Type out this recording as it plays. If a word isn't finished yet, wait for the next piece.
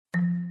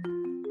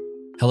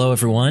Hello,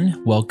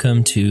 everyone.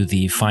 Welcome to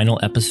the final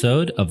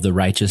episode of the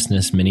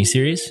Righteousness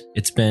miniseries.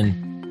 It's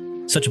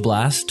been such a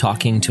blast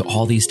talking to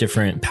all these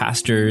different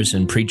pastors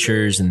and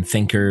preachers and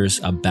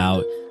thinkers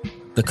about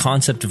the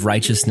concept of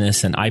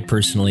righteousness, and I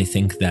personally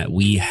think that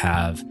we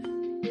have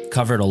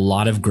covered a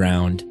lot of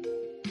ground.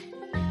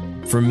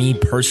 For me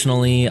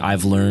personally,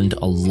 I've learned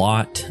a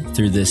lot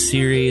through this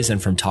series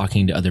and from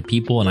talking to other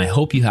people, and I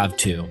hope you have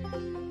too.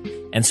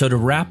 And so to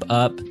wrap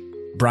up,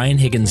 Brian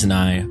Higgins and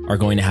I are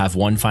going to have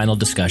one final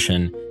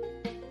discussion,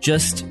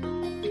 just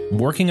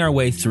working our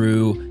way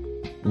through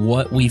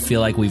what we feel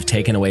like we've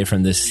taken away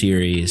from this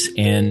series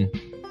and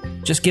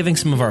just giving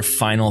some of our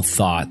final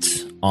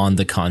thoughts on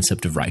the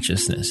concept of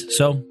righteousness.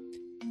 So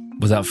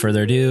without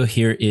further ado,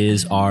 here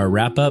is our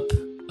wrap up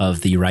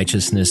of the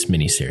Righteousness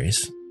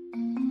miniseries.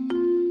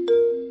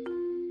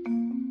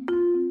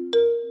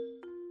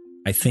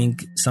 I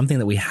think something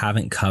that we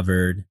haven't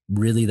covered,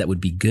 really that would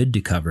be good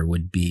to cover,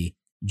 would be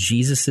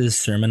Jesus'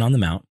 Sermon on the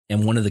Mount.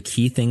 And one of the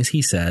key things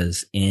he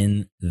says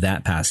in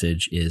that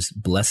passage is,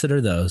 "Blessed are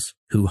those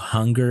who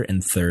hunger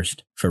and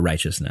thirst for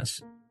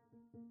righteousness."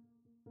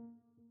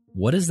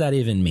 What does that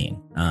even mean?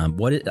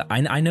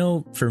 I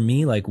know for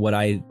me, like what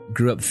I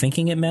grew up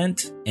thinking it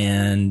meant,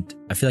 and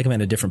I feel like I'm in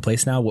a different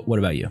place now. What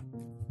about you?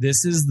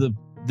 This is the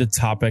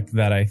topic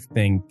that I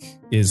think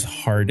is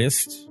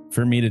hardest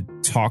for me to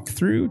talk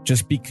through,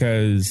 just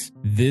because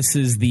this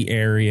is the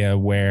area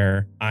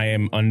where I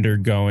am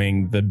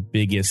undergoing the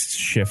biggest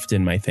shift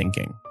in my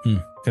thinking.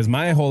 Because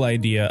my whole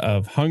idea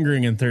of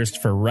hungering and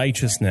thirst for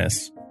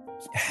righteousness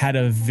had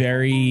a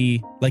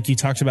very, like you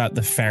talked about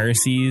the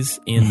Pharisees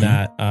in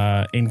that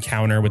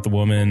encounter with the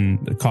woman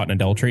caught in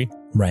adultery.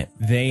 Right.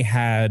 They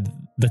had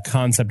the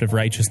concept of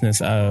righteousness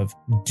of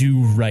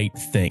do right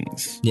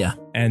things. Yeah.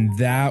 And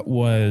that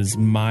was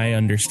my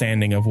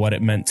understanding of what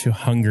it meant to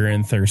hunger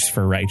and thirst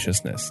for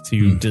righteousness,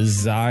 to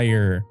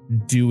desire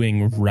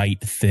doing right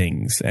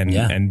things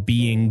and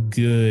being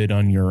good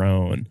on your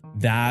own.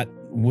 That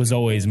was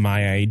always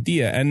my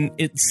idea. And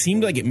it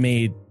seemed like it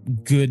made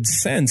good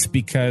sense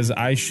because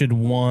I should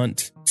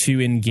want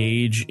to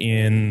engage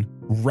in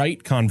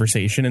right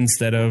conversation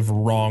instead of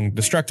wrong,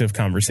 destructive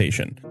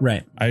conversation.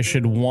 Right. I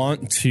should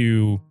want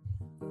to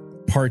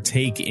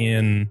partake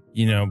in,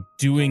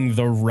 doing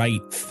the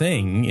right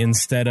thing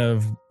instead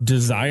of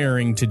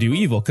desiring to do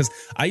evil. Because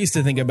I used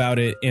to think about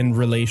it in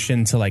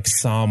relation to like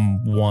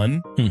Psalm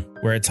 1,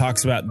 where it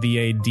talks about the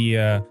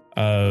idea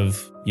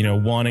of,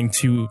 wanting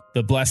to,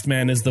 the blessed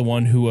man is the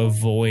one who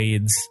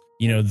avoids,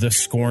 the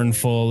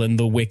scornful and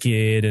the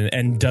wicked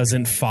and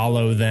doesn't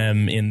follow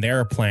them in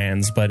their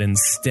plans, but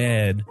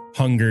instead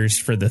hungers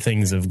for the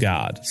things of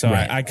God. So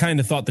right. I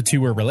kind of thought the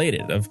two were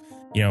related of,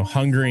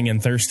 hungering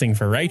and thirsting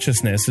for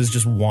righteousness is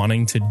just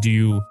wanting to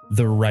do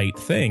the right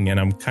thing. And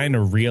I'm kind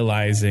of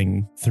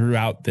realizing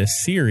throughout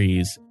this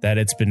series that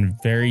it's been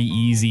very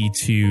easy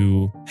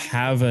to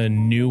have a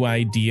new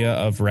idea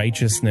of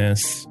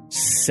righteousness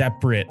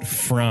separate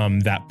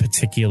from that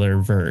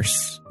particular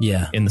verse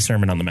in the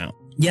Sermon on the Mount.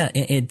 Yeah,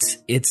 it's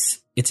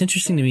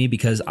interesting to me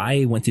because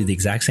I went through the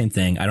exact same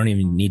thing. I don't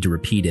even need to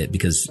repeat it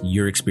because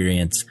your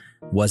experience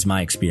was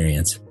my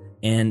experience.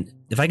 And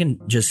if I can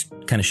just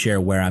kind of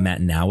share where I'm at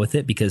now with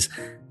it, because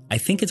I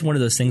think it's one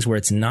of those things where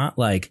it's not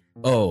like,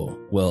 oh,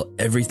 well,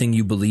 everything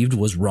you believed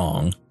was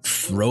wrong,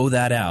 throw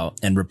that out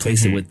and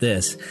replace it with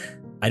this.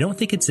 I don't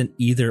think it's an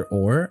either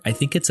or. I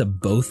think it's a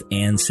both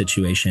and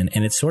situation.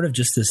 And it's sort of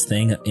just this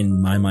thing in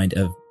my mind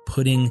of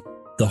putting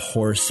the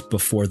horse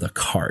before the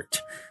cart.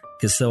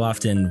 Because so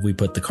often we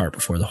put the cart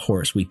before the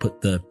horse. We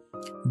put the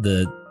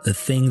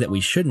thing that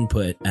we shouldn't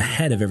put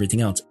ahead of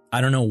everything else. I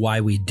don't know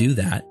why we do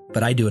that,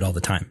 but I do it all the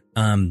time.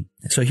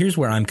 So here's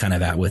where I'm kind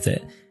of at with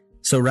it.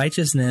 So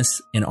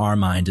righteousness in our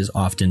mind is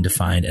often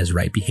defined as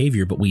right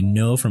behavior, but we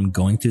know from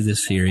going through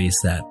this series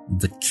that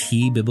the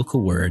key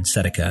biblical word,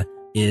 tzedakah,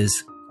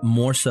 is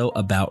more so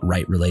about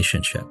right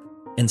relationship.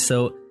 And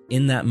so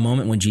in that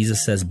moment when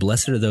Jesus says,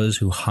 "Blessed are those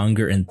who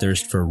hunger and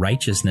thirst for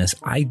righteousness,"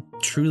 I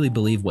truly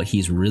believe what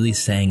he's really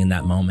saying in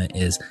that moment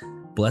is,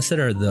 blessed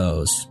are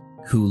those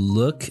who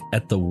look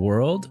at the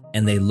world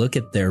and they look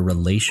at their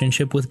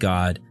relationship with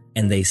God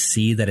and they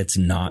see that it's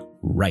not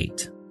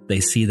right. They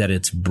see that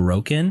it's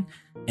broken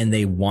and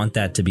they want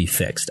that to be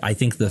fixed. I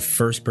think the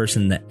first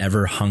person that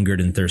ever hungered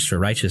and thirsted for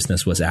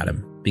righteousness was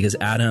Adam, because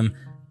Adam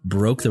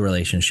broke the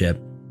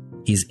relationship.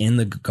 He's in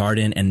the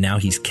garden and now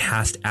he's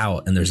cast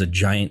out and there's a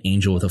giant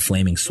angel with a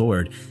flaming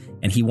sword,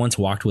 and he once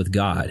walked with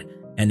God.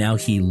 And now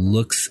he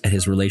looks at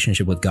his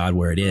relationship with God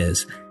where it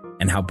is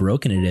and how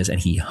broken it is. And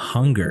he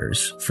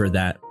hungers for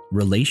that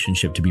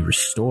relationship to be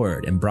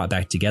restored and brought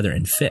back together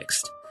and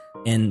fixed.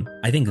 And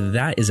I think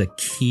that is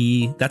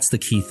that's the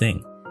key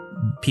thing.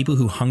 People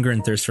who hunger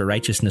and thirst for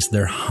righteousness,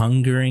 they're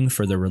hungering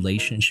for the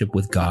relationship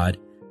with God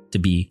to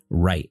be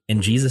right.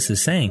 And Jesus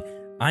is saying,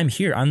 I'm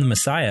here, I'm the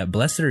Messiah.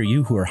 Blessed are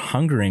you who are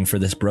hungering for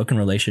this broken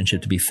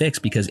relationship to be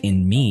fixed, because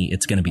in me,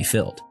 it's going to be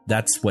filled.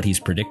 That's what he's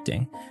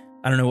predicting.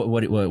 I don't know.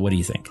 What do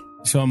you think?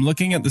 So I'm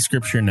looking at the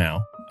scripture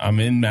now. I'm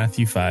in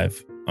Matthew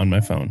 5 on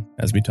my phone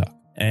as we talk.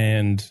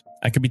 And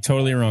I could be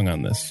totally wrong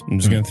on this. I'm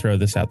just going to throw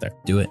this out there.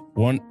 Do it.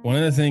 One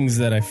of the things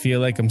that I feel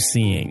like I'm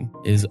seeing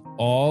is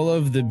all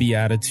of the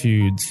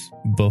Beatitudes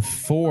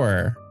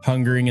before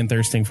hungering and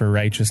thirsting for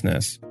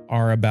righteousness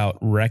are about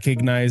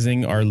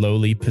recognizing our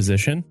lowly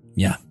position.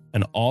 Yeah.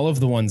 And all of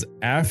the ones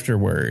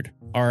afterward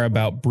are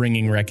about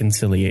bringing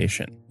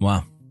reconciliation.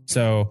 Wow.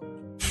 So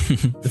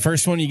the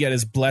first one you get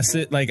is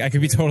blessed. Like, I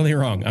could be totally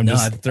wrong. I've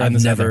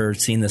never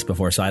seen this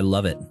before, so I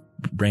love it.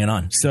 Bring it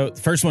on. So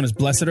the first one is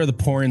blessed are the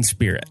poor in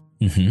spirit.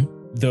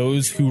 Mm-hmm.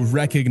 Those who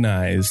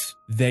recognize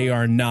they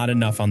are not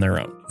enough on their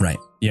own. Right.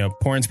 You know,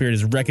 poor in spirit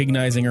is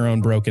recognizing our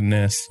own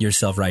brokenness. Your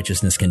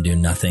self-righteousness can do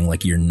nothing,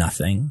 like you're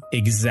nothing.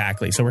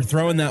 Exactly. So we're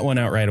throwing that one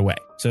out right away.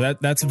 So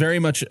that's very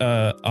much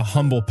a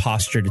humble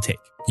posture to take.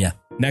 Yeah.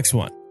 Next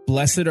one.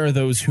 Blessed are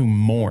those who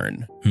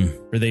mourn,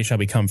 for they shall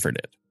be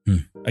comforted.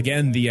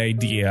 Again, the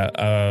idea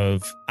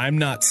of I'm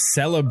not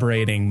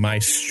celebrating my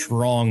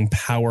strong,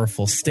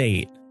 powerful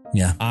state.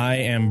 Yeah. I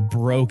am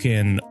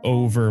broken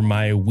over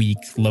my weak,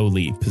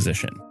 lowly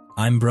position.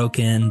 I'm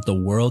broken. The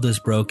world is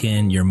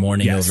broken. You're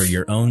mourning over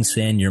your own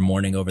sin. You're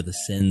mourning over the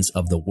sins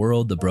of the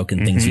world, the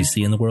broken things you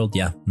see in the world.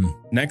 Yeah.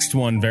 Next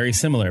one, very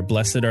similar.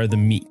 Blessed are the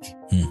meek,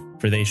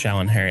 for they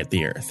shall inherit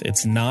the earth.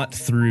 It's not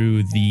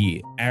through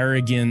the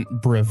arrogant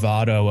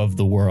bravado of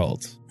the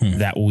world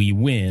that we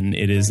win.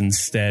 It is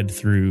instead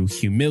through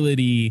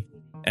humility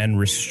and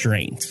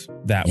restraint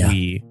that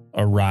we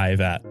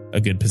arrive at a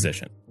good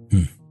position.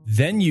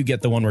 Then you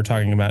get the one we're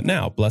talking about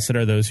now. Blessed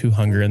are those who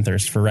hunger and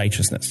thirst for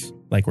righteousness.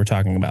 Like we're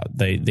talking about,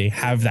 they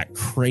have that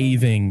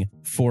craving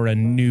for a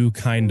new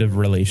kind of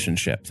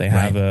relationship. They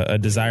have a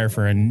desire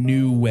for a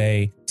new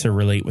way to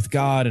relate with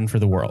God and for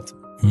the world.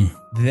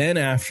 Then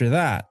after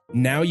that,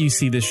 now you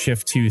see this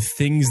shift to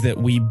things that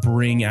we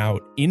bring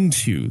out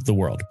into the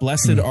world.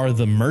 Blessed are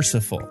the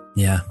merciful.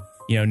 Yeah.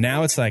 You know,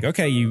 now it's like,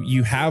 okay,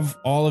 you have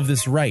all of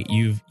this right.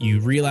 You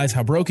realize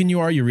how broken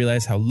you are. You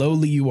realize how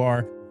lowly you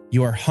are.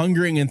 You are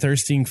hungering and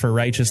thirsting for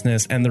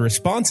righteousness. And the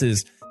response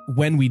is,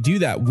 when we do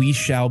that, we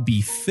shall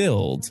be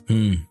filled.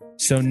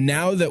 So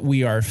now that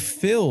we are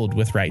filled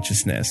with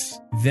righteousness,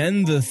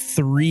 then the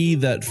three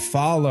that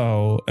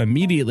follow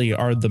immediately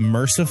are the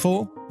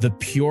merciful, the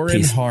pure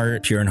in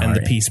heart, and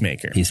the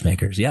peacemaker.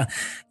 Peacemakers. Yeah.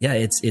 Yeah.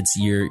 It's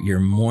your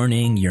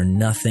mourning, your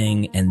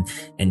nothing,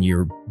 and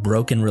your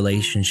broken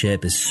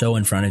relationship is so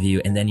in front of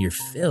you. And then you're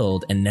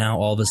filled. And now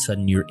all of a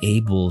sudden you're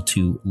able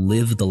to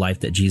live the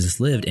life that Jesus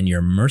lived, and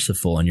you're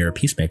merciful and you're a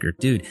peacemaker.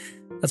 Dude,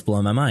 that's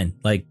blowing my mind.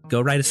 Like, go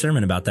write a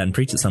sermon about that and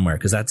preach it somewhere,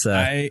 because that's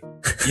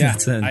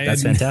that's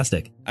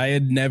fantastic. I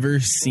had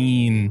never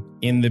seen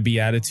in the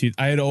Beatitudes.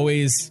 I had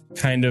always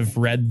kind of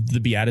read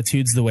the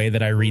Beatitudes the way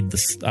that I read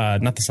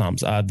not the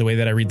Psalms, the way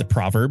that I read the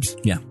Proverbs.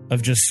 Yeah,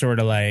 of just sort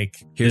of like,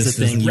 here's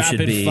the thing, you should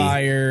rapid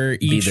fire.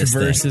 Each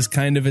verse is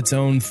kind of its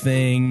own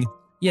thing.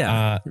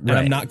 Yeah, and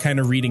I'm not kind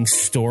of reading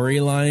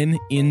storyline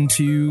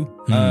into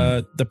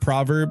the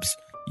Proverbs.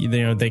 You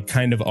know, they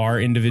kind of are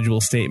individual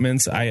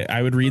statements.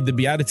 I would read the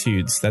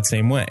Beatitudes that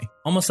same way.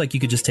 Almost like you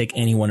could just take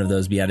any one of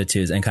those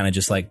Beatitudes and kind of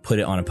just like put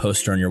it on a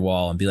poster on your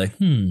wall and be like,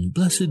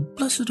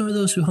 blessed are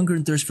those who hunger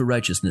and thirst for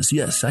righteousness.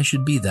 Yes, I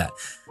should be that.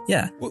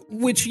 Yeah.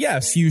 Which,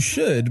 yes, you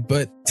should.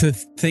 But to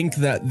think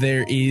that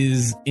there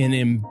is an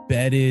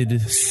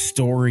embedded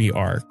story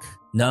arc.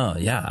 No,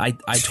 yeah, I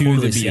to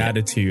totally the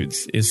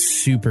Beatitudes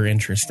is super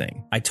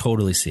interesting. I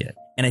totally see it.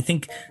 And I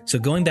think, so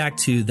going back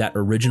to that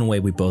original way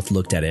we both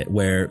looked at it,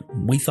 where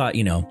we thought,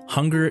 you know,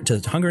 hunger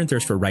and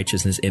thirst for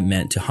righteousness, it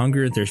meant to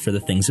hunger and thirst for the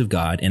things of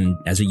God. And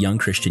as a young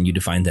Christian, you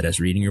defined that as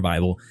reading your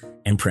Bible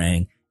and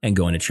praying and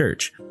going to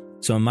church.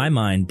 So in my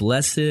mind,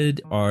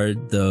 blessed are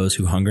those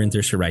who hunger and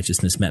thirst for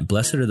righteousness meant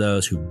blessed are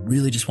those who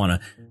really just want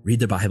to read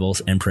their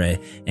Bibles and pray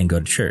and go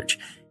to church.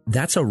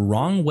 That's a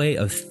wrong way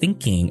of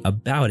thinking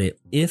about it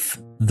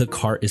if the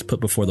cart is put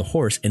before the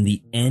horse and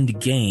the end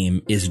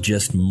game is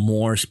just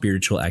more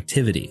spiritual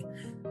activity.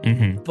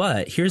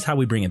 But here's how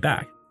we bring it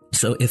back.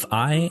 So if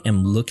I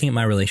am looking at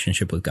my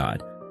relationship with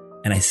God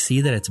and I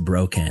see that it's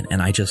broken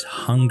and I just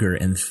hunger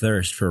and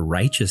thirst for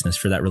righteousness,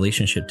 for that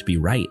relationship to be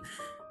right,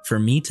 for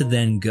me to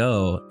then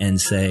go and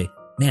say,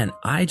 man,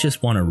 I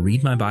just want to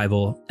read my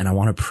Bible and I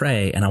want to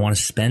pray and I want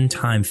to spend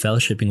time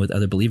fellowshipping with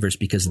other believers,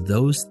 because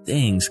those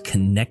things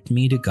connect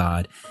me to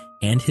God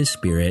and His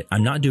Spirit.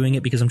 I'm not doing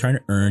it because I'm trying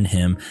to earn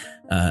Him.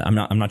 I'm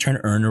not trying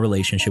to earn a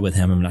relationship with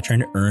Him. I'm not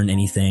trying to earn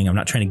anything. I'm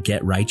not trying to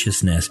get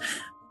righteousness,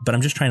 but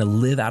I'm just trying to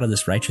live out of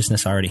this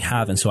righteousness I already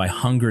have. And so I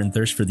hunger and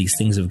thirst for these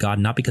things of God,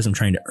 not because I'm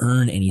trying to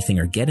earn anything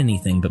or get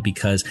anything, but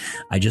because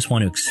I just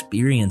want to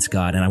experience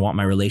God and I want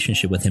my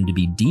relationship with Him to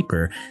be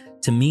deeper.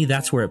 To me,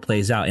 that's where it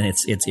plays out. And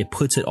it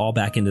puts it all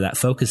back into that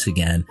focus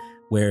again,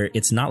 where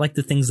it's not like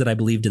the things that I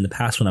believed in the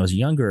past when I was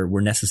younger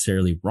were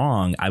necessarily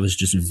wrong. I was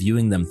just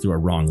viewing them through a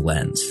wrong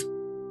lens.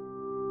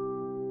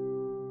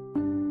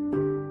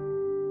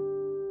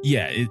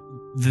 Yeah.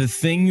 The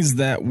things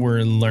that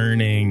we're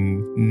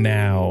learning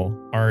now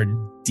are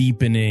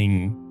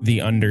deepening the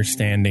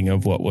understanding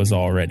of what was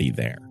already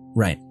there.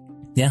 Right.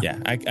 Yeah. Yeah.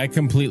 I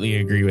completely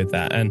agree with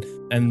that.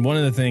 And one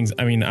of the things,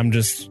 I mean, I'm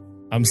just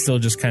I'm still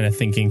just kind of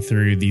thinking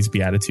through these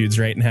Beatitudes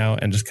right now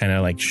and just kind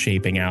of like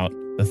shaping out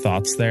the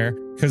thoughts there.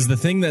 Because the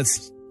thing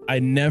I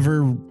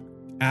never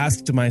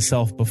asked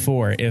myself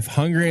before, if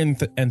hunger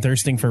and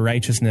thirsting for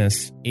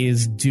righteousness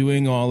is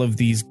doing all of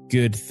these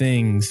good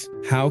things,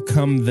 how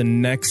come the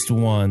next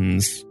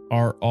ones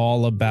are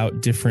all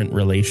about different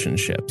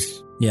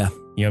relationships? Yeah.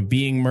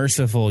 Being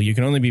merciful, you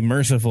can only be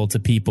merciful to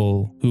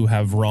people who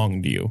have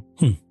wronged you.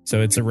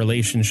 So it's a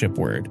relationship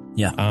word.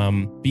 Yeah.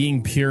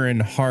 Being pure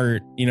in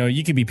heart,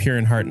 you can be pure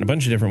in heart in a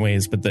bunch of different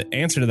ways, but the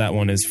answer to that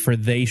one is for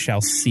they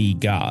shall see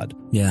God.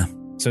 Yeah.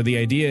 So the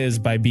idea is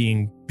by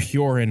being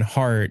pure in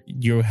heart,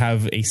 you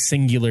have a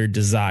singular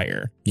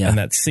desire. Yeah. And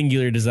that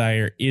singular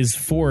desire is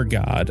for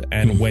God.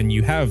 And when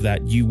you have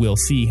that, you will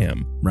see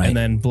him. Right. And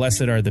then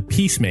blessed are the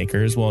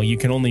peacemakers. Well, you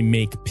can only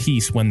make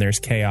peace when there's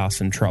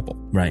chaos and trouble.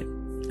 Right.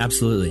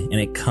 Absolutely.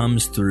 And it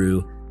comes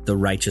through the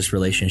righteous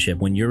relationship.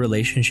 When your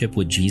relationship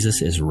with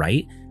Jesus is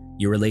right,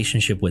 your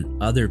relationship with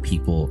other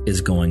people is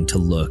going to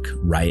look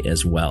right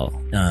as well.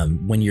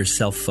 When you're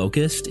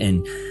self-focused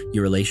and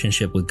your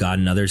relationship with God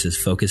and others is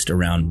focused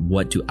around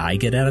what do I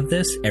get out of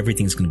this,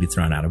 everything's going to be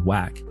thrown out of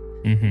whack.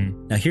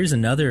 Mm-hmm. Now, here's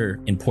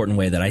another important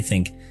way that I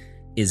think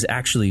is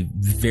actually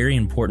very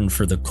important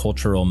for the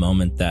cultural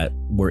moment that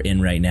we're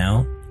in right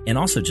now, and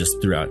also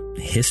just throughout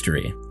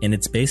history. And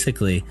it's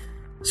basically,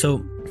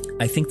 so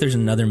I think there's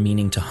another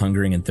meaning to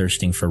hungering and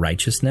thirsting for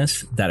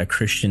righteousness that a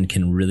Christian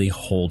can really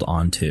hold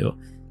on to.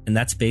 And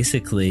that's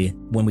basically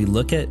when we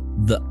look at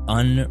the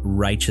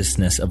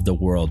unrighteousness of the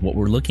world, what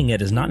we're looking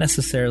at is not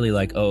necessarily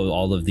like, oh,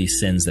 all of these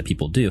sins that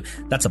people do.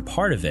 That's a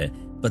part of it.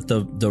 But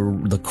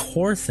the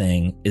core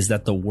thing is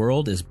that the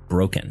world is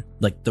broken.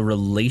 Like the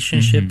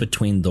relationship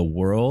between the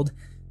world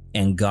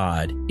and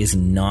God is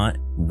not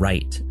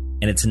right.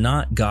 And it's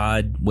not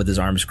God with his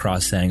arms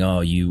crossed saying,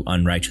 oh, you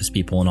unrighteous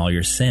people and all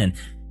your sin.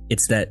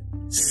 It's that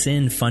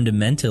sin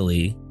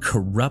fundamentally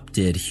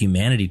corrupted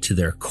humanity to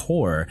their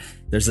core.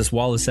 There's this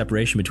wall of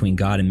separation between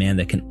God and man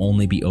that can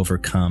only be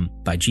overcome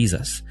by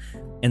Jesus.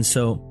 And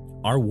so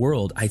our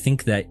world, I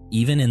think that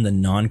even in the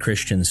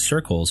non-Christian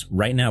circles,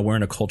 right now we're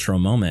in a cultural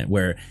moment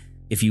where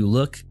if you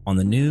look on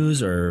the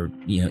news or,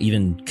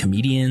 even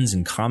comedians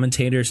and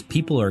commentators,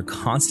 people are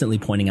constantly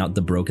pointing out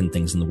the broken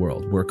things in the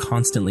world. We're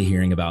constantly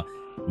hearing about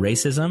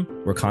racism.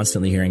 We're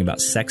constantly hearing about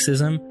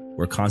sexism.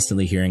 We're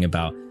constantly hearing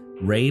about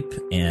rape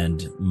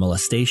and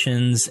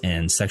molestations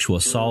and sexual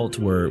assault.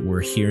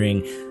 We're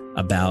hearing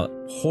about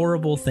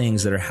horrible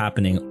things that are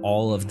happening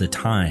all of the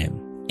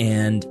time.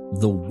 And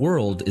the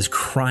world is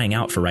crying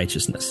out for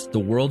righteousness. The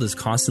world is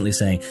constantly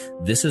saying,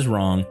 this is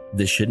wrong.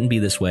 This shouldn't be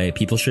this way.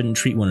 People shouldn't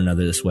treat one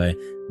another this way.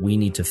 We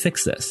need to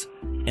fix this.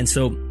 And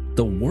so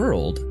the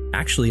world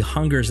actually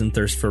hungers and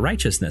thirsts for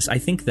righteousness. I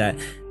think that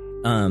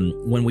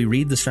when we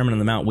read the Sermon on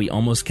the Mount, we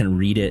almost can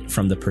read it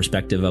from the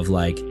perspective of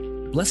like,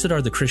 blessed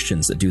are the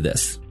Christians that do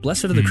this.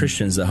 Blessed are the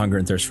Christians that hunger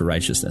and thirst for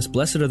righteousness.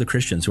 Blessed are the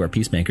Christians who are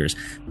peacemakers.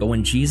 But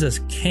when Jesus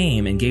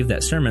came and gave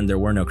that sermon, there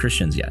were no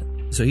Christians yet.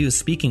 So he was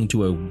speaking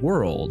to a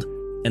world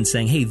and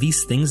saying, hey,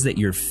 these things that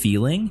you're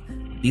feeling,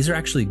 these are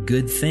actually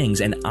good things.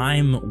 And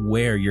I'm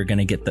where you're going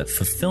to get the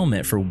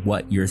fulfillment for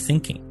what you're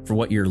thinking, for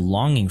what you're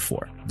longing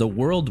for. The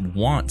world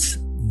wants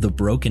the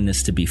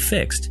brokenness to be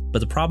fixed. But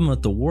the problem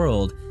with the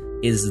world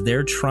is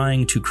they're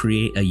trying to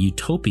create a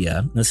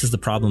utopia. This is the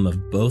problem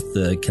of both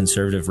the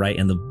conservative right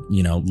and the,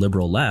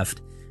 liberal left.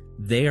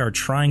 They are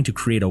trying to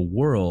create a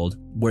world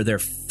where they're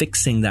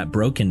fixing that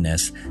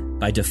brokenness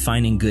by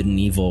defining good and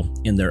evil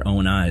in their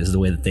own eyes, the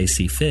way that they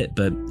see fit.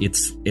 But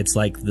it's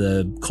like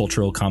the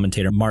cultural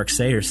commentator Mark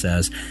Sayer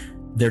says,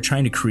 they're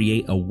trying to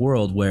create a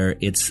world where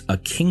it's a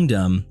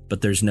kingdom, but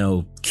there's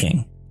no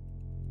king.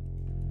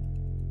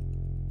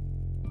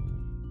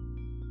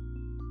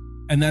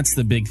 And that's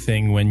the big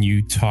thing when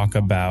you talk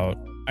about,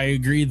 I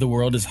agree, the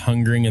world is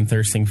hungering and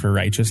thirsting for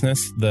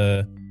righteousness.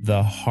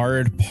 The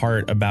hard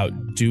part about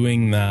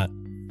doing that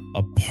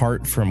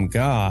apart from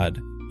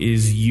God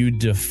is you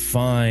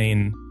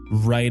define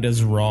right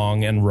as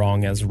wrong and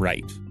wrong as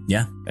right.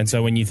 Yeah. And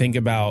so when you think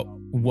about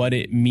what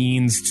it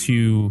means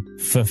to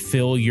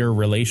fulfill your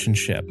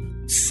relationship,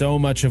 so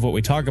much of what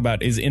we talk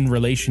about is in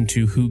relation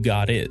to who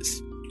God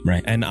is.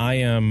 Right. And I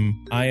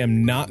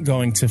am not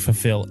going to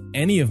fulfill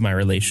any of my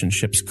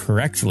relationships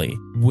correctly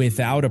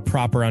without a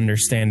proper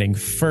understanding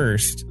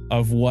first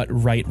of what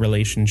right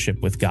relationship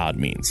with God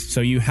means.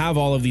 So you have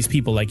all of these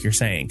people, like you're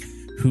saying,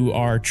 who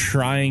are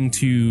trying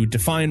to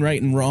define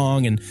right and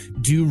wrong and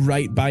do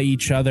right by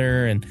each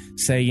other and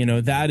say,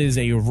 that is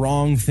a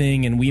wrong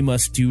thing and we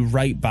must do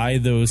right by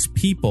those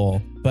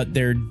people. But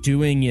they're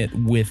doing it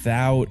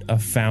without a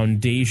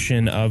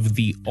foundation of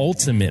the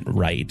ultimate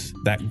right,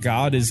 that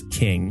God is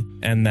king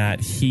and that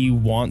he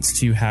wants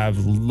to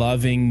have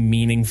loving,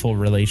 meaningful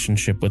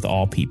relationship with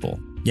all people.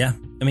 Yeah.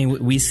 I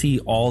mean, we see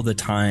all the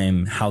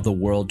time how the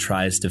world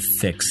tries to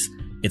fix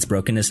its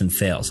brokenness and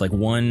fails. Like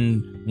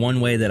one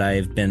way that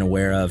I've been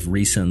aware of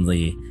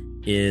recently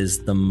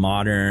is the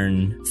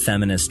modern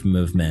feminist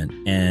movement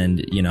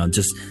and,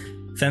 just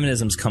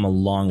feminism's come a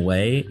long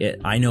way.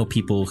 I know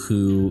people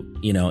who,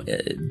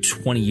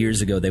 20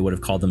 years ago, they would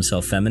have called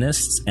themselves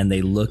feminists, and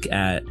they look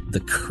at the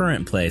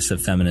current place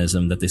of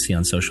feminism that they see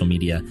on social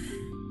media,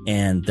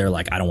 and they're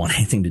like, I don't want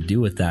anything to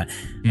do with that.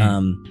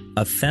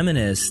 A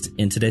feminist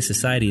in today's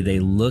society, they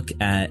look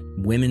at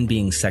women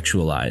being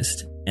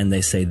sexualized and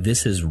they say,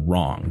 this is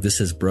wrong. This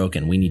is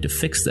broken. We need to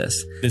fix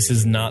this. This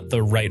is not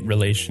the right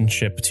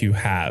relationship to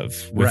have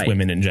with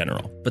women in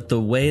general. But the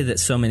way that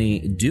so many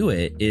do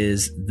it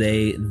is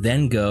they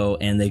then go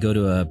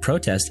to a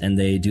protest and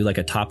they do like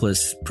a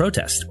topless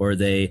protest, or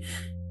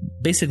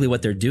basically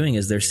what they're doing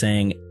is they're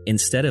saying,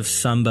 instead of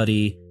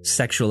somebody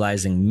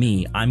sexualizing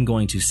me, I'm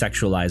going to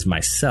sexualize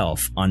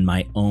myself on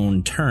my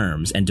own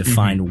terms and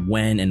define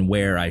when and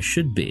where I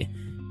should be.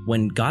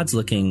 When God's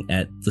looking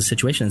at the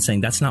situation and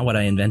saying, that's not what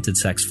I invented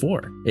sex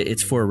for.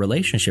 It's for a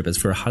relationship. It's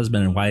for a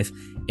husband and wife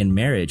in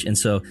marriage. And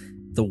so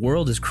the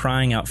world is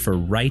crying out for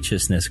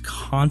righteousness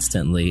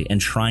constantly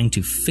and trying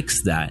to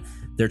fix that.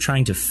 They're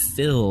trying to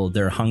fill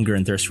their hunger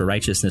and thirst for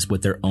righteousness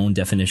with their own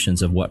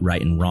definitions of what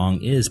right and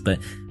wrong is. But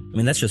I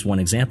mean, that's just one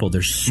example.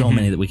 There's so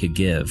many that we could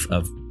give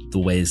of the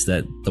ways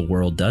that the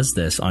world does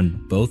this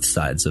on both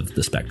sides of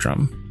the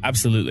spectrum.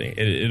 Absolutely.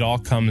 It all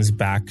comes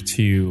back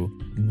to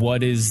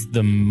what is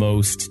the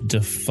most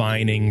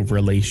defining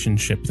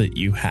relationship that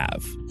you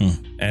have.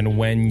 And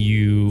when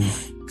you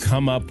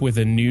come up with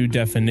a new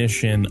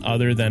definition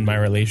other than my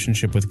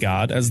relationship with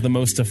God as the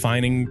most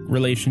defining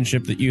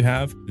relationship that you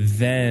have,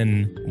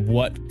 then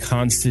what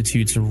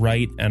constitutes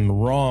right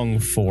and wrong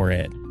for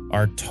it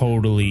are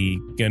totally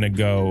going to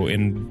go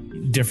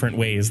in different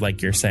ways,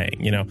 like you're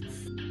saying,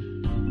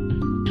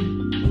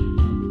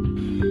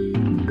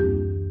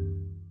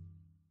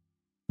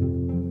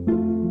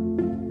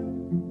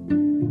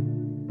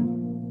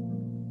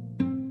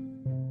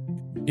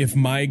 If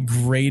my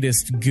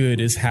greatest good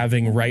is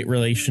having right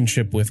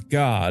relationship with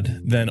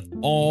God, then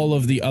all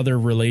of the other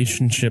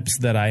relationships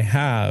that I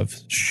have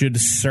should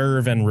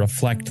serve and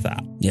reflect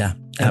that. Yeah.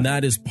 And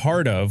that is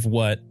part of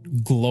what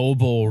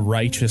global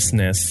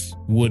righteousness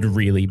would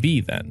really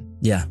be then.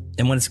 Yeah.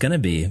 And what it's going to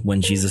be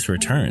when Jesus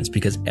returns,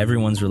 because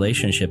everyone's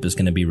relationship is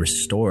going to be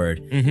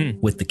restored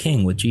with the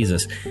King, with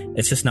Jesus.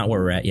 It's just not where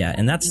we're at yet.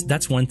 And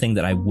that's one thing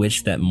that I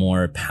wish that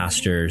more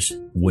pastors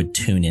would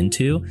tune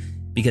into.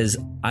 Because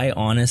I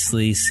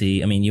honestly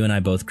see, I mean, you and I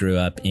both grew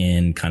up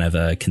in kind of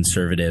a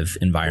conservative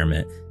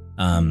environment.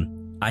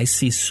 I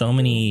see so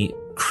many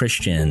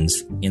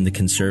Christians in the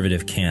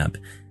conservative camp.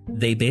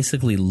 They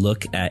basically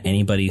look at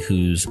anybody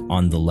who's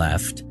on the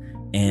left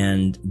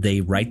and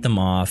they write them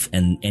off,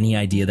 and any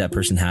idea that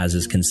person has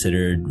is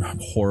considered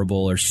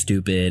horrible or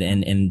stupid.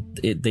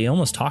 They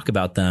almost talk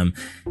about them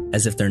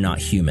as if they're not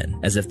human,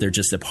 as if they're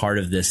just a part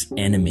of this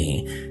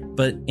enemy.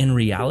 But in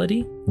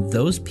reality,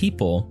 those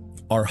people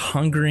are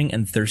hungering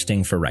and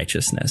thirsting for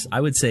righteousness.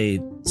 I would say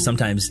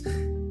sometimes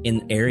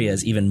in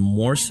areas even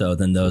more so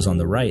than those on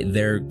the right,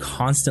 they're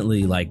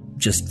constantly like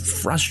just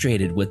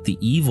frustrated with the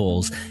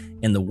evils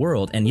in the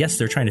world. And yes,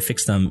 they're trying to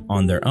fix them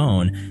on their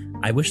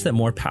own. I wish that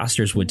more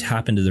pastors would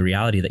tap into the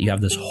reality that you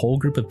have this whole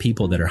group of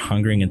people that are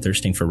hungering and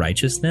thirsting for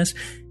righteousness.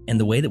 And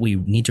the way that we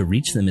need to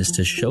reach them is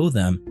to show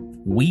them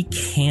we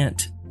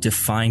can't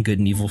define good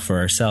and evil for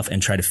ourselves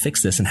and try to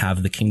fix this and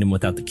have the kingdom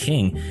without the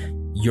king.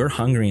 You're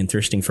hungry and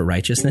thirsting for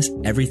righteousness.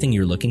 Everything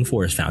you're looking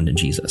for is found in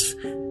Jesus.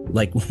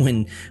 Like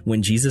when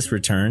Jesus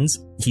returns,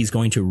 he's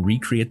going to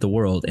recreate the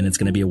world, and it's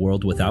going to be a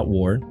world without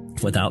war,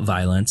 without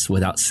violence,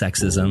 without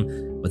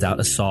sexism, without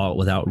assault,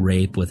 without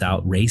rape,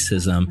 without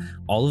racism,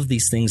 all of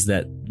these things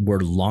that we're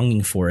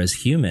longing for as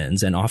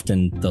humans, and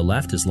often the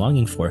left is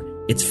longing for,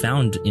 it's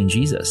found in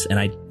Jesus.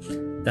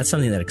 And that's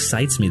something that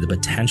excites me, the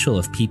potential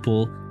of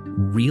people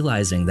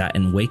realizing that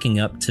and waking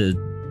up to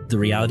the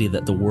reality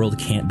that the world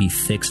can't be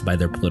fixed by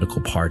their political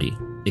party.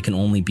 It can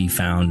only be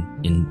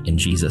found in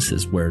Jesus,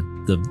 is where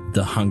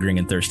the hungering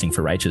and thirsting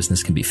for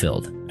righteousness can be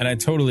filled. And I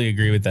totally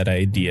agree with that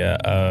idea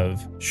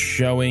of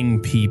showing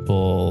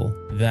people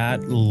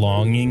that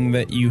longing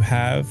that you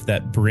have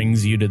that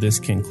brings you to this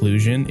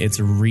conclusion. It's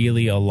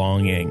really a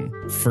longing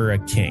for a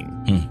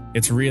king.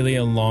 It's really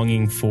a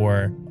longing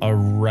for a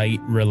right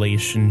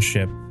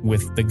relationship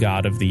with the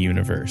God of the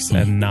universe,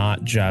 and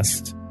not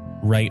just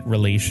right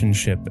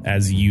relationship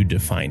as you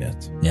define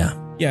it. Yeah.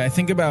 Yeah.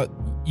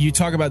 You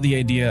talk about the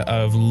idea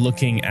of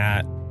looking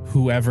at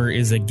whoever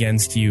is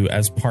against you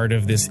as part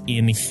of this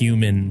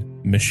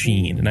inhuman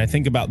machine. And I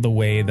think about the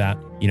way that,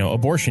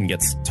 abortion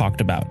gets talked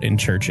about in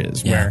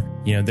churches, where,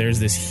 there's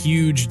this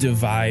huge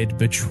divide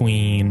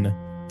between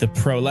the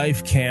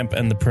pro-life camp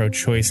and the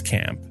pro-choice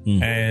camp.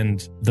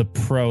 And the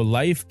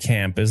pro-life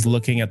camp is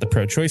looking at the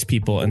pro-choice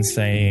people and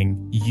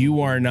saying,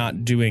 you are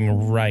not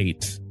doing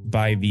right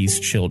by these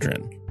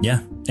children.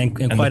 Yeah. And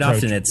quite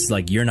often it's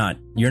like, you're not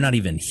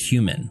even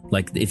human.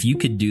 Like, if you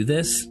could do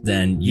this,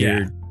 then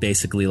you're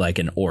basically like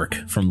an orc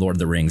from Lord of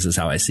the Rings is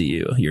how I see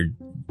you.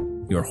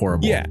 You're you're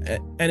horrible. Yeah.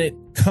 And it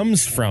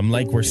comes from,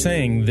 like we're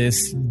saying,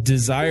 this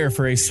desire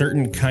for a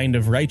certain kind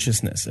of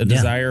righteousness, a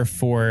desire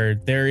for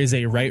there is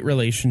a right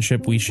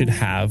relationship we should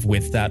have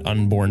with that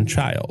unborn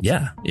child.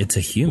 Yeah. It's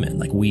a human.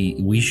 Like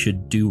we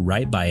should do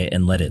right by it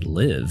and let it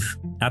live.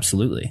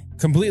 Absolutely.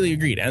 Completely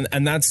agreed.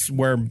 And that's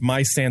where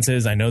my stance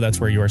is. I know that's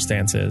where your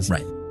stance is.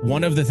 Right.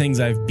 One of the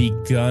things I've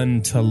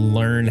begun to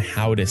learn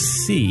how to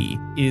see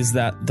is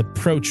that the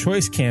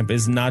pro-choice camp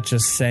is not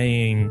just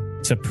saying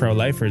to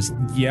pro-lifers,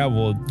 yeah,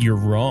 well, you're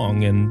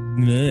wrong.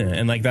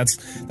 And like,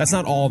 that's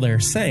not all they're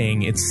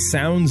saying. It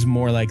sounds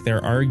more like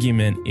their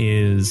argument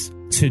is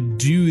to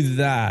do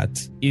that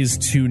is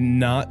to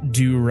not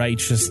do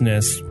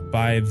righteousness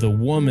by the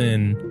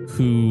woman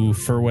who,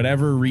 for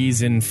whatever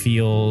reason,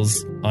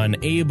 feels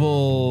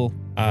unable,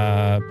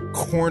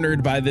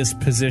 cornered by this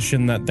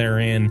position that they're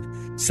in.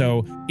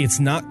 So it's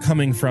not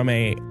coming from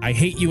a, I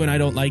hate you and I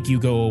don't like you,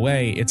 go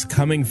away. It's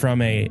coming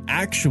from a,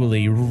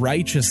 actually,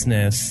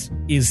 righteousness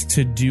is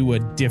to do a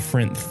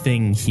different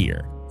thing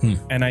here.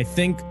 And I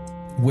think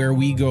where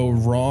we go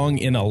wrong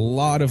in a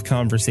lot of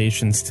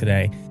conversations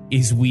today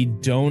is we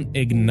don't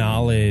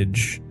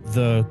acknowledge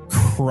the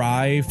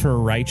cry for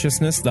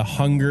righteousness, the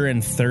hunger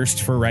and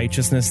thirst for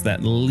righteousness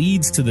that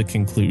leads to the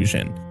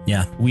conclusion.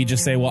 Yeah. We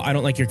just say, well, I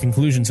don't like your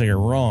conclusion, so you're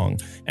wrong.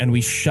 And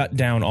we shut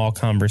down all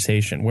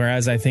conversation.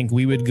 Whereas I think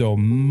we would go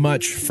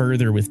much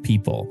further with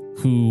people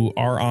who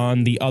are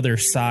on the other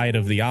side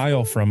of the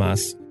aisle from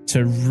us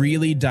to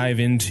really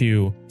dive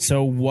into,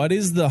 so what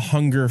is the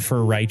hunger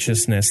for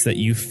righteousness that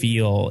you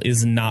feel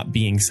is not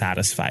being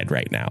satisfied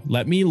right now?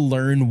 Let me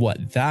learn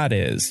what that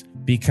is,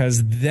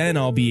 because then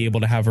I'll be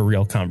able to have a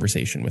real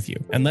conversation with you.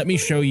 And let me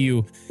show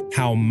you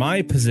how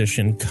my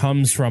position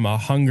comes from a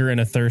hunger and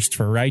a thirst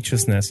for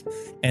righteousness.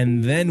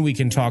 And then we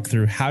can talk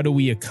through, how do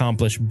we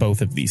accomplish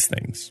both of these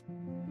things?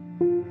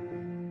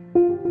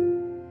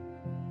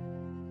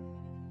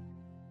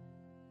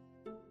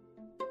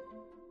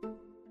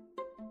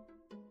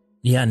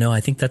 Yeah, no, I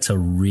think that's a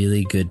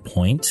really good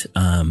point.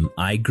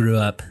 I grew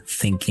up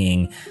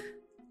thinking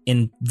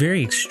in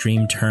very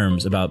extreme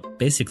terms about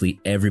basically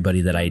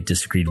everybody that I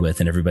disagreed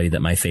with and everybody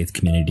that my faith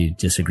community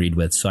disagreed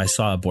with. So I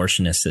saw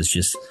abortionists as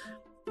just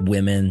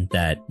women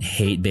that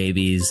hate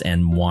babies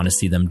and want to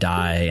see them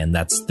die, and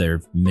that's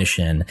their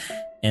mission.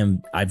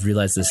 And I've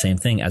realized the same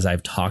thing as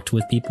I've talked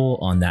with people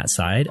on that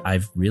side.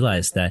 I've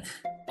realized that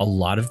a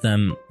lot of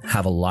them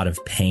have a lot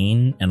of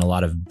pain and a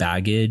lot of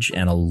baggage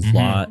and a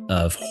lot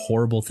of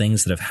horrible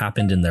things that have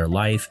happened in their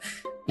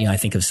life. You know, I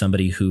think of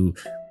somebody who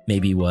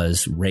maybe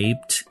was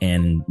raped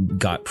and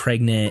got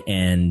pregnant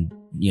and,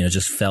 you know,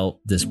 just felt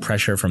this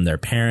pressure from their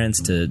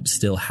parents to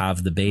still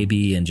have the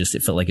baby, and just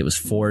it felt like it was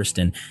forced.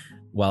 And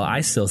while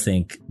I still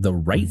think the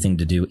right thing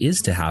to do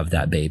is to have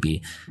that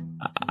baby,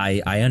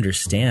 I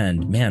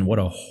understand, man, what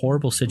a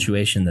horrible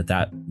situation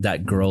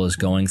that girl is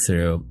going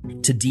through.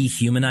 To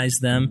dehumanize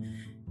them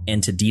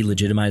and to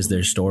delegitimize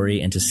their story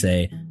and to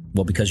say,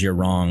 well, because you're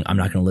wrong, I'm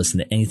not going to listen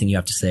to anything you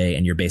have to say,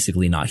 and you're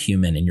basically not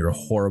human and you're a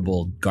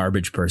horrible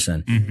garbage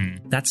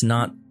person. That's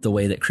not the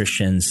way that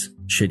Christians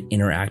should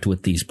interact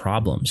with these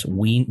problems.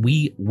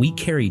 We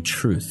carry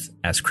truth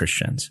as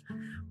Christians.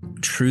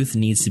 Truth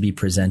needs to be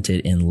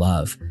presented in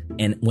love.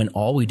 And when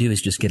all we do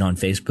is just get on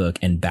Facebook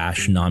and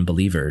bash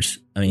non-believers,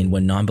 I mean,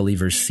 when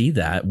non-believers see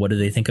that, what do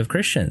they think of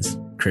Christians?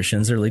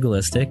 Christians are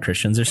legalistic.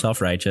 Christians are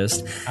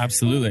self-righteous.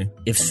 Absolutely.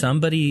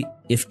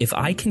 If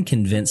I can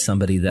convince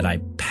somebody that I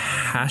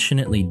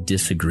passionately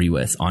disagree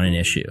with on an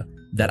issue,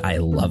 that I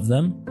love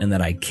them and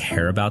that I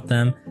care about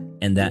them,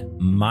 and that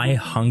my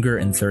hunger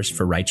and thirst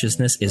for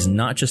righteousness is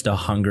not just a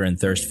hunger and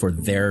thirst for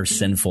their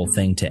sinful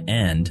thing to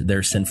end,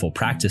 their sinful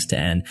practice to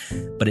end,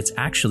 but it's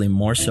actually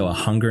more so a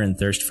hunger and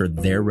thirst for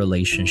their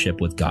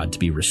relationship with God to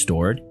be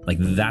restored. Like,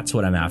 that's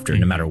what I'm after,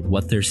 no matter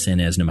what their sin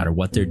is, no matter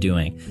what they're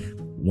doing.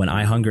 When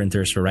I hunger and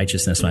thirst for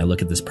righteousness, when I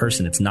look at this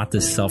person, it's not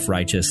this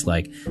self-righteous,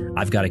 like,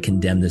 I've got to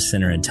condemn this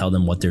sinner and tell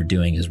them what they're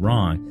doing is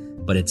wrong.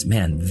 But it's,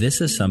 man, this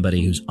is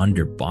somebody who's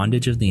under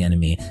bondage of the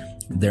enemy.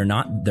 They're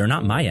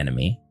not my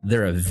enemy.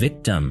 They're a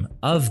victim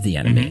of the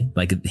enemy.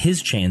 Like,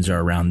 his chains are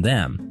around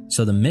them.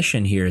 So the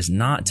mission here is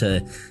not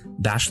to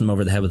bash them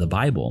over the head with the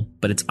Bible,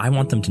 but it's, I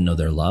want them to know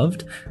they're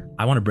loved.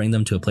 I want to bring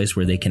them to a place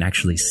where they can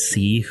actually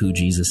see who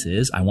Jesus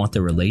is. I want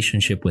their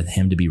relationship with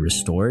him to be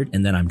restored.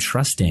 And then I'm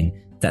trusting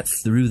that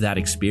through that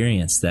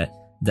experience that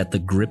the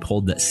grip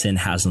hold that sin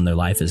has on their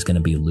life is going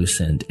to be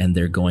loosened, and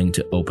they're going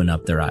to open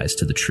up their eyes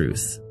to the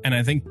truth. And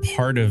I think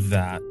part of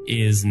that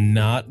is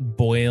not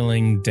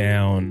boiling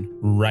down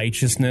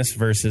righteousness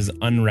versus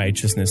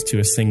unrighteousness to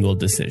a single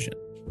decision.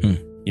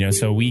 You know,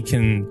 so we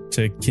can,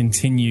 to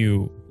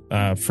continue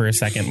for a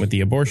second with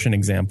the abortion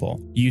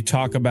example, you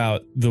talk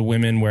about the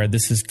women where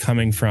this is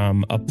coming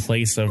from a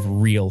place of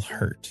real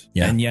hurt.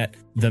 Yeah. And yet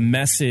the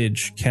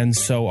message can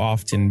so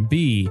often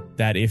be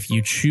that if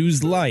you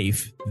choose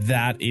life,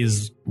 that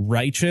is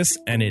righteous,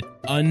 and it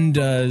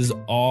undoes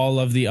all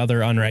of the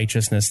other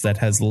unrighteousness that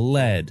has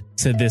led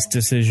to this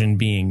decision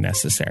being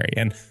necessary.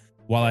 And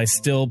while I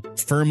still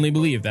firmly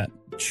believe that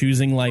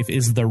choosing life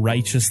is the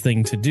righteous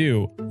thing to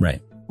do,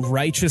 right,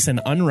 righteous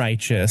and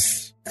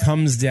unrighteous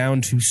comes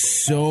down to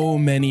so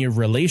many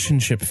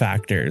relationship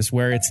factors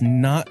where it's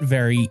not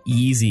very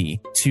easy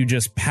to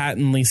just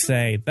patently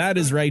say that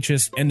is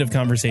righteous, end of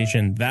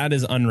conversation. That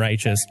is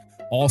unrighteous,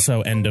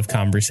 also end of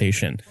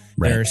conversation.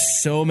 Right. There are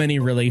so many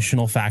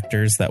relational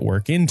factors that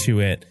work into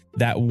it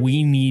that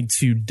we need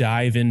to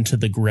dive into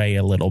the gray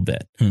a little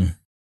bit.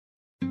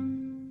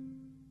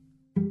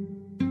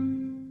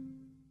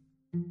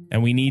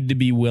 And we need to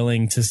be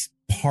willing to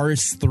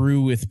parse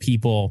through with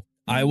people.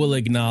 I will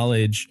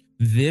acknowledge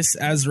this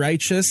as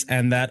righteous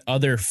and that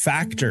other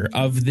factor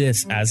of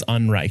this as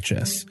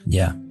unrighteous.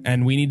 Yeah.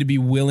 And we need to be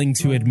willing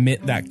to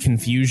admit that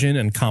confusion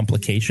and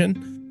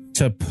complication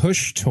to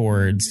push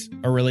towards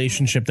a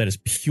relationship that is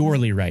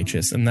purely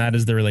righteous. And that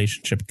is the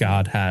relationship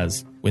God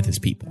has with his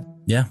people.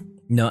 Yeah,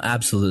 no,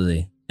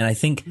 absolutely. And I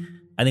think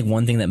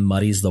one thing that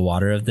muddies the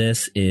water of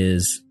this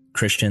is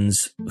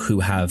Christians who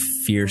have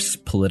fierce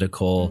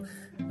political,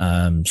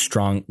 not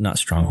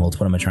strongholds.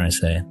 What am I trying to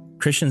say?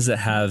 Christians that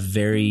have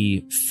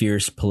very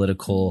fierce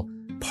political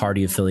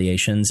party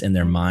affiliations in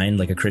their mind,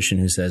 like a Christian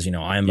who says,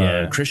 I'm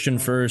a Christian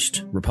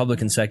first,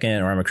 Republican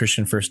second, or I'm a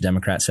Christian first,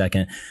 Democrat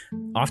second.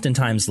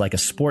 Oftentimes, like a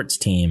sports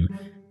team,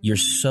 you're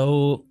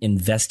so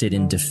invested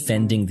in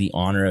defending the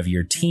honor of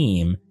your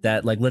team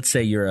that, like, let's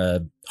say you're a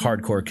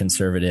hardcore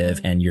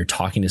conservative and you're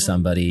talking to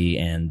somebody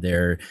and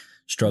their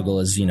struggle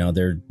is,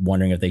 they're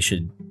wondering if they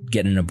should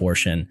get an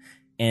abortion.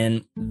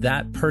 And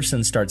that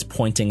person starts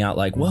pointing out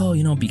like, well,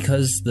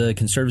 because the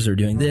conservatives are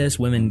doing this,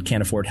 women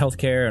can't afford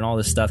healthcare and all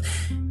this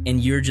stuff. And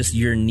your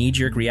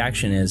knee-jerk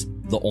reaction is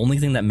the only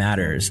thing that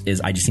matters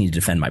is I just need to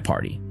defend my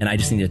party. And I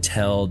just need to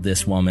tell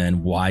this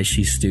woman why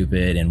she's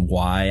stupid and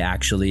why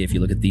actually, if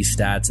you look at these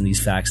stats and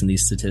these facts and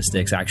these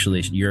statistics,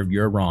 actually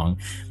you're wrong.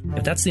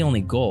 If that's the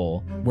only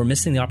goal, we're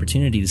missing the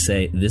opportunity to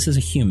say this is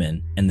a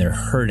human and they're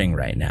hurting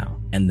right now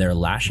and they're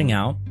lashing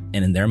out.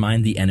 And in their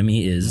mind, the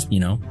enemy is,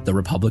 the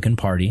Republican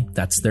Party.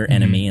 That's their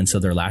enemy. And so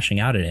they're lashing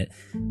out at it.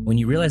 When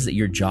you realize that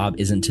your job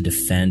isn't to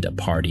defend a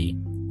party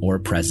or a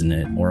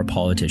president or a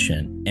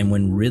politician, and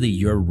when really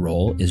your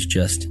role is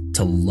just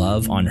to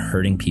love on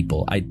hurting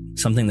people.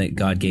 Something that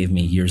God gave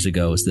me years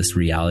ago is this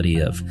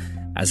reality of,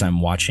 as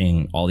I'm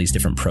watching all these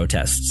different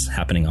protests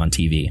happening on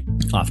TV,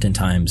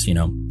 oftentimes,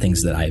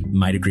 things that I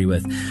might agree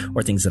with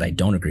or things that I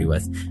don't agree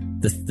with.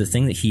 The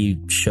thing that he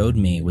showed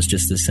me was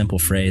just this simple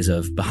phrase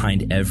of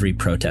behind every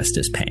protest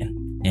is pain.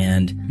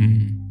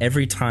 And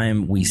every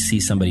time we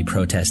see somebody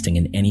protesting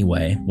in any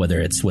way,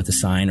 whether it's with a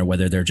sign or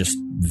whether they're just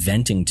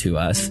venting to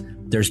us,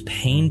 there's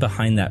pain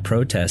behind that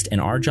protest. And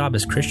our job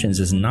as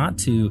Christians is not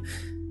to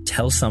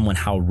tell someone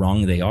how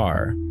wrong they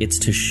are. It's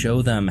to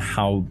show them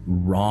how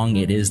wrong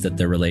it is that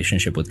their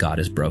relationship with God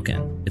is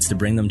broken. It's to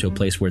bring them to a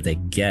place where they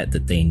get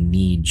that they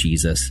need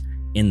Jesus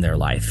in their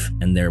life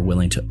and they're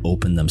willing to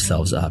open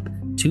themselves up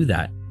to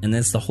that. And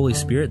it's the Holy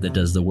Spirit that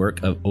does the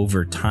work of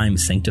over time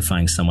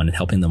sanctifying someone and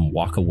helping them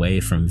walk away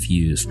from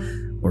views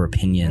or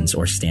opinions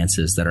or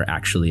stances that are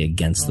actually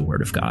against the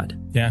Word of God.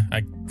 Yeah,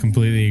 I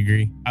completely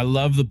agree. I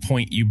love the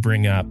point you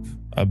bring up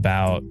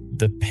about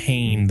the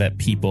pain that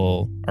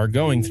people are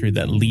going through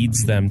that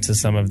leads them to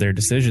some of their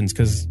decisions,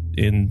 because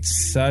in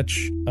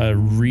such a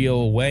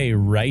real way,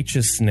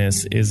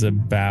 righteousness is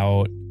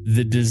about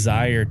the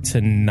desire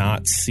to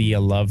not see a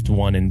loved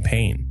one in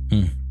pain.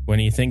 When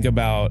you think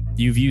about,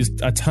 you've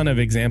used a ton of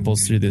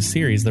examples through this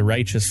series, the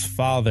righteous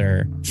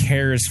father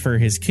cares for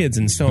his kids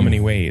in so many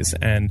ways.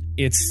 And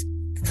it's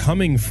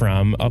coming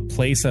from a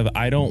place of,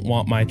 I don't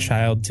want my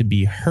child to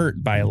be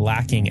hurt by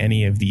lacking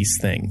any of these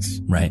things.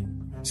 Right.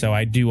 So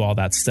I do all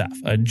that stuff.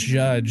 A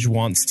judge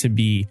wants to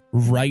be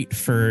right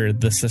for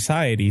the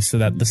society so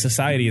that the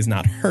society is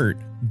not hurt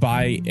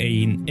by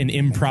an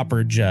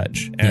improper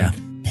judge. And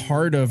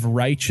part of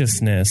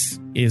righteousness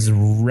is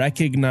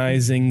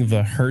recognizing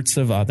the hurts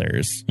of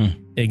others,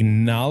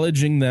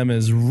 acknowledging them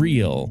as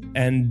real,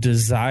 and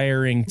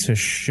desiring to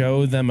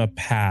show them a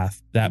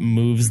path that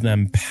moves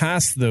them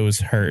past those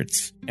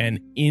hurts and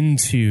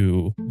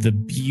into the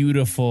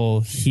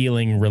beautiful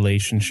healing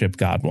relationship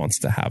God wants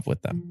to have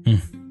with them.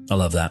 I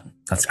love that.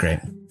 That's great.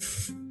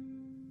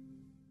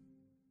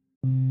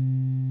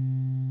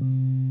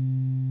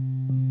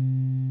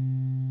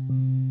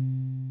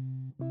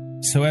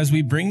 So as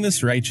we bring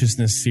this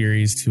righteousness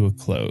series to a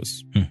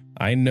close,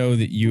 I know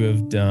that you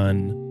have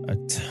done a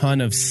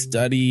ton of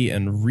study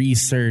and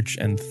research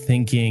and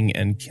thinking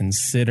and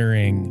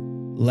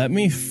considering. Let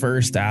me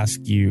first ask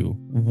you,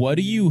 what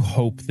do you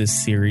hope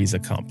this series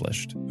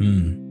accomplished?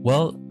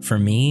 Well, for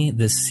me,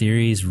 this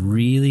series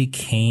really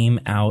came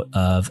out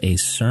of a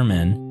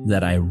sermon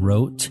that I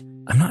wrote.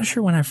 I'm not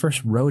sure when I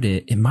first wrote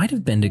it. It might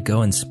have been to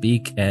go and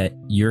speak at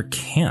your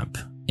camp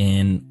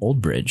in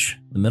Old Bridge,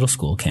 the middle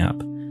school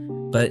camp.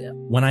 But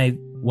when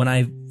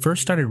I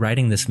first started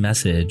writing this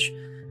message,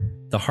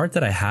 the heart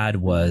that I had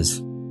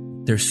was,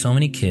 there's so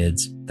many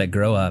kids that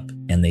grow up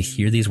and they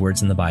hear these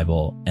words in the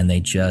Bible and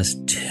they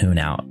just tune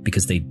out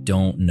because they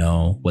don't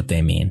know what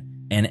they mean.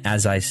 And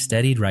as I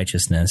studied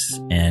righteousness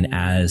and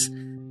as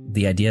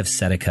the idea of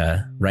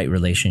tzedakah, right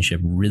relationship,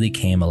 really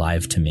came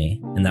alive to me.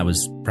 And that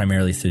was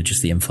primarily through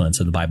just the influence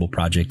of the Bible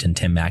Project and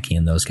Tim Mackey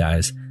and those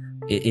guys.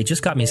 It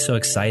just got me so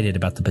excited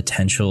about the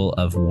potential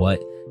of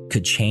what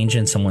could change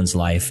in someone's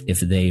life if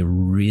they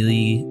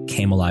really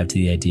came alive to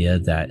the idea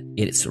that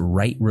it's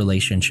right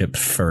relationship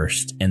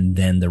first and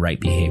then the right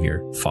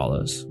behavior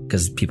follows.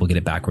 Because people get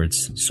it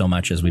backwards so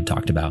much, as we've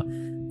talked about.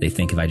 They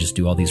think if I just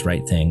do all these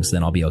right things,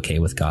 then I'll be okay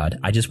with God.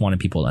 I just wanted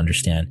people to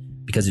understand,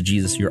 because of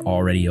Jesus, you're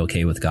already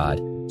okay with God.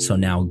 So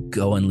now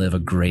go and live a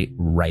great,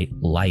 right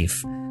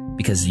life,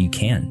 because you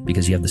can,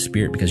 because you have the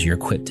Spirit, because you're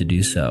equipped to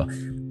do so.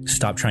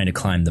 Stop trying to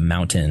climb the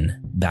mountain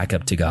back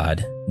up to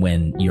God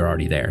when you're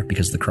already there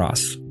because of the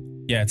cross.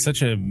 Yeah, it's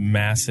such a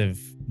massive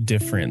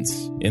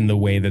difference in the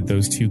way that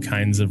those two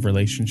kinds of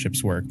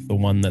relationships work. The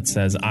one that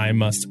says, I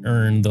must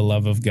earn the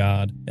love of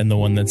God, and the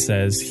one that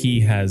says,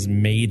 He has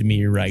made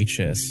me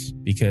righteous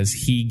because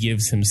He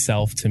gives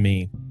Himself to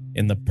me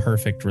in the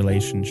perfect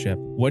relationship.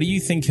 What do you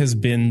think has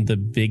been the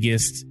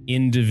biggest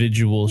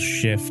individual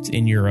shift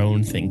in your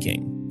own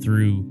thinking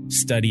through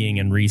studying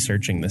and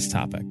researching this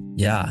topic?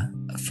 Yeah,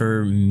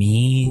 for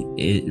me,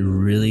 it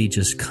really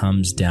just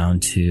comes down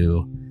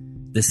to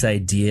this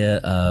idea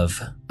of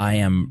I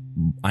am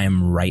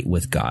right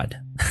with God.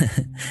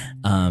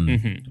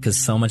 Because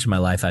so much of my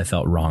life I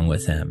felt wrong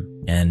with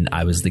Him. And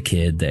I was the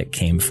kid that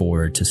came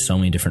forward to so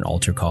many different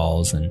altar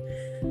calls and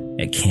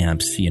at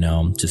camps,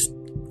 just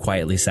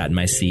quietly sat in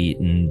my seat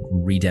and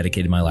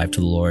rededicated my life to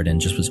the Lord and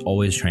just was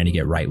always trying to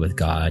get right with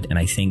God. And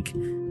I think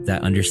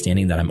that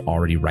understanding that I'm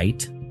already right,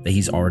 that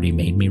He's already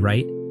made me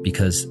right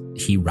because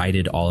He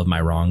righted all of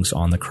my wrongs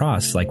on the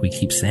cross. Like we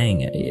keep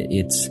saying,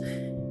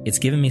 it's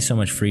given me so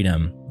much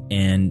freedom.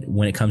 And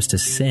when it comes to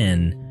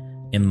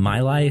sin in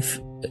my life,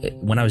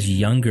 when I was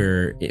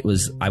younger,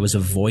 I was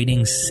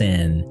avoiding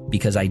sin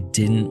because I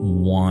didn't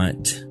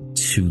want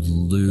to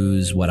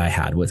lose what I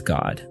had with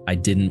God. I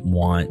didn't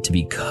want to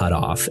be cut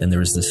off. And there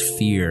was this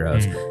fear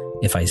of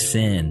if I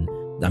sin,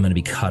 I'm going to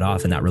be cut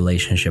off and that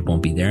relationship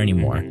won't be there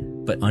anymore.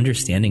 But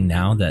understanding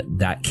now that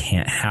that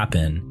can't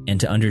happen, and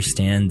to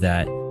understand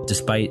that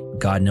despite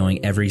God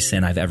knowing every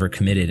sin I've ever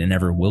committed and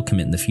ever will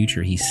commit in the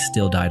future, He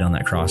still died on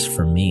that cross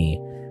for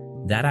me.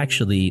 That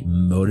actually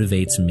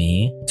motivates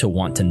me to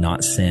want to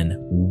not sin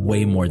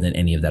way more than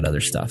any of that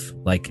other stuff.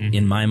 Like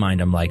in my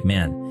mind, I'm like,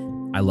 man,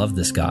 I love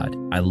this God.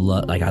 I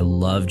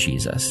love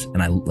Jesus.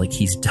 And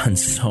He's done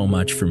so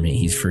much for me.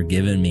 He's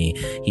forgiven me.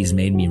 He's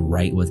made me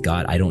right with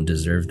God. I don't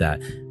deserve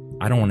that.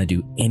 I don't want to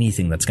do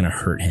anything that's going to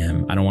hurt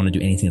Him. I don't want to do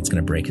anything that's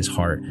going to break His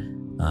heart.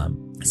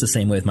 It's the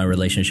same way with my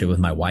relationship with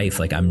my wife.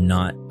 Like I'm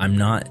not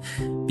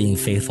being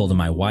faithful to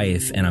my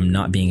wife, and I'm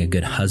not being a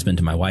good husband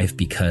to my wife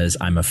because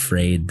I'm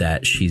afraid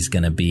that she's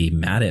going to be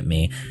mad at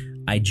me.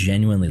 I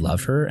genuinely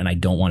love her, and I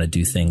don't want to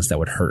do things that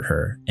would hurt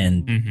her.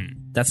 And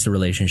that's the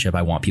relationship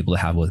I want people to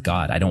have with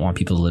God. I don't want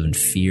people to live in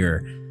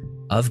fear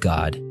of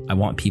God. I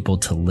want people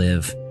to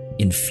live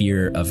in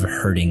fear of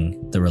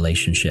hurting the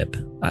relationship.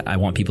 I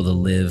want people to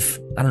live,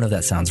 I don't know if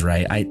that sounds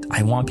right.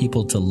 I want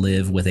people to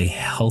live with a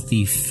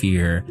healthy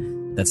fear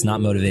that's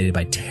not motivated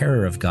by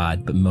terror of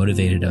God, but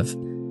motivated of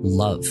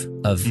love,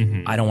 of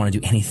I don't want to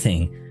do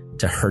anything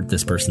to hurt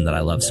this person that I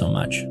love so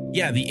much.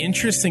 Yeah, the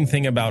interesting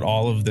thing about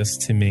all of this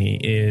to me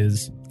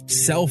is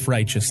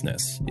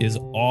self-righteousness is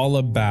all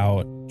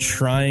about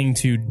trying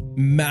to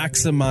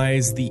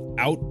maximize the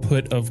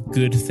output of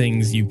good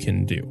things you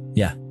can do.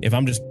 Yeah. If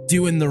I'm just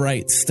doing the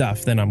right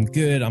stuff, then I'm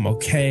good, I'm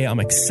okay, I'm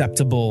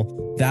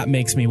acceptable. That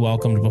makes me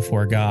welcomed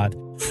before God.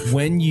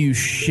 When you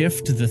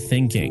shift the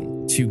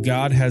thinking to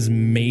God has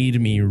made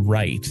me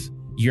right,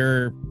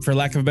 for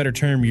lack of a better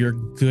term, your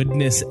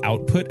goodness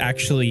output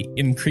actually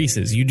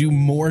increases. You do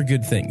more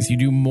good things. You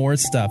do more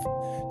stuff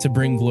to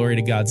bring glory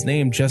to God's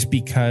name just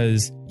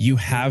because you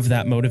have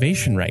that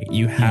motivation right.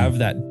 You have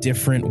that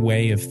different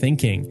way of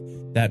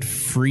thinking that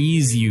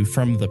frees you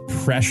from the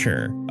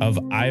pressure of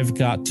I've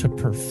got to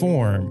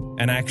perform,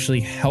 and actually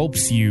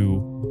helps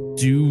you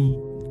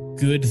do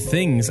good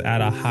things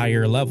at a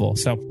higher level.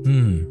 So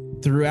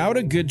throughout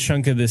a good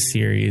chunk of this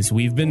series,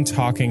 we've been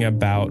talking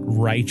about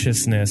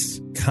righteousness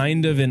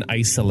kind of in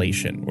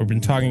isolation. We've been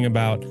talking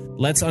about,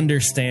 let's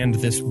understand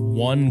this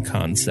one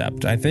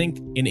concept. I think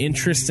an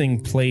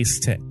interesting place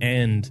to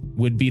end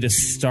would be to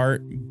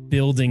start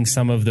building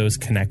some of those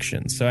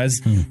connections. So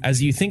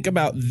as you think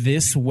about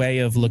this way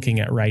of looking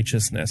at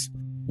righteousness,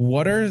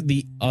 what are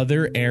the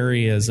other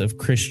areas of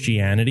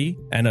Christianity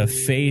and of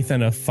faith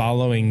and of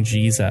following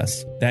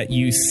Jesus that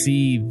you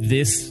see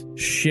this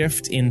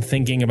shift in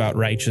thinking about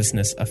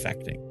righteousness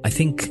affecting? I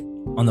think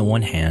on the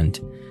one hand,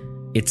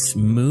 it's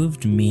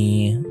moved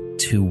me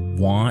to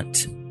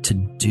want to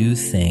do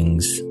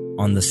things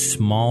on the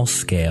small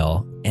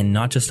scale and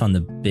not just on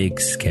the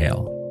big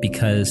scale.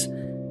 Because,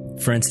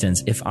 for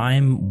instance, if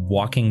I'm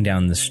walking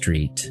down the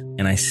street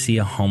and I see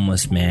a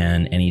homeless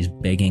man and he's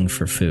begging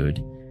for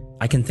food,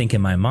 I can think in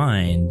my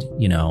mind,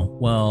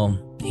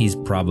 well, he's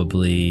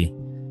probably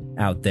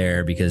out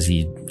there because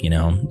he,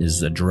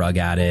 is a drug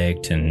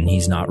addict and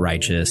he's not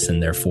righteous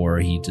and therefore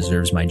he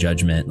deserves my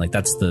judgment. Like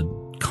that's the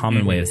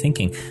common way of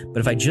thinking. But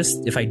if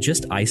I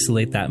just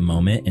isolate that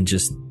moment and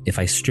if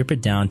I strip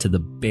it down to the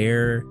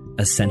bare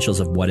essentials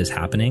of what is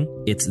happening,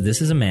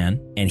 this is a man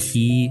and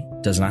he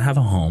does not have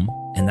a home,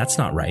 and that's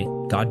not right.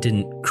 God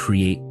didn't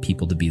create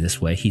people to be this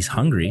way. He's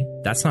hungry.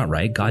 That's not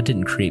right. God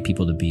didn't create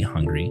people to be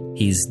hungry.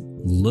 He's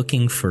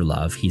looking for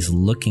love. He's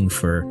looking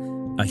for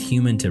a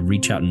human to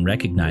reach out and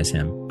recognize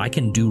him. I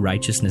can do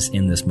righteousness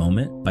in this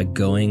moment by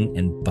going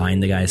and buying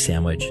the guy a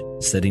sandwich,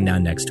 sitting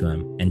down next to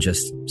him and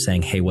just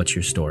saying, hey, what's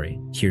your story?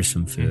 Here's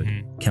some food.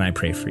 Can I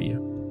pray for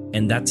you?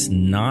 And that's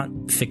not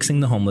fixing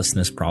the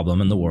homelessness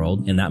problem in the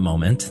world in that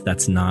moment.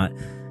 That's not,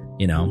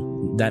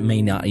 that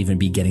may not even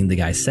be getting the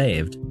guy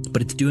saved,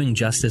 but it's doing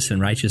justice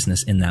and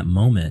righteousness in that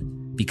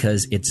moment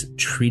because it's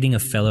treating a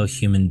fellow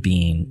human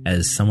being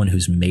as someone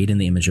who's made in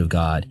the image of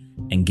God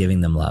and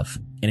giving them love.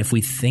 And if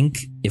we think,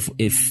 if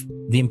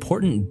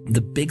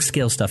the big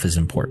scale stuff is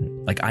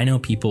important, like I know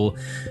people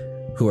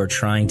who are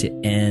trying to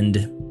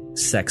end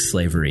sex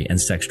slavery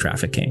and sex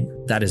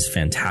trafficking. That is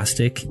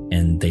fantastic.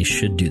 And they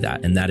should do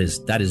that. And that is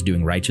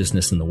doing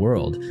righteousness in the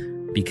world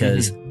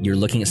because you're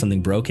looking at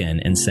something broken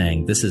and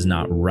saying, this is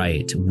not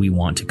right. We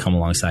want to come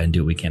alongside and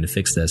do what we can to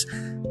fix this.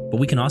 But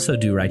we can also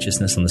do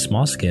righteousness on the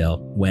small scale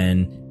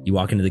when you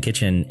walk into the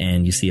kitchen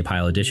and you see a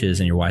pile of dishes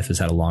and your wife has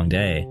had a long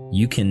day.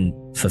 You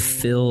can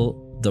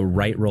fulfill the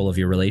right role of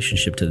your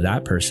relationship to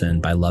that person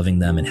by loving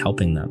them and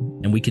helping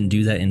them. And we can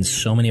do that in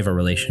so many of our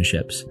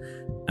relationships.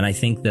 And I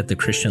think that the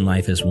Christian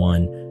life is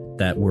one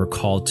that we're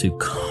called to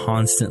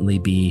constantly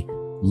be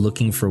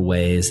looking for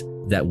ways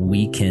that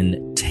we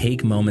can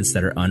take moments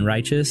that are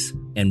unrighteous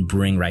and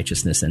bring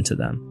righteousness into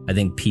them. I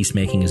think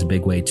peacemaking is a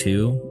big way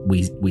too.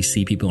 We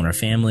see people in our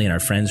family and our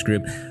friends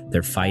group,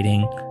 they're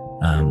fighting.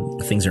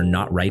 Things are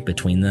not right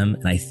between them.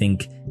 And I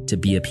think to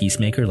be a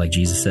peacemaker, like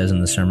Jesus says in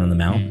the Sermon on the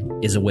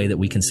Mount, is a way that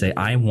we can say,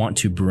 I want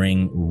to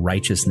bring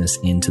righteousness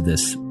into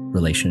this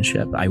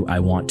relationship. I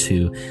want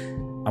to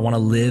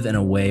live in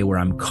a way where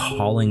I'm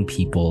calling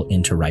people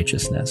into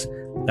righteousness.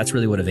 That's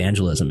really what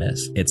evangelism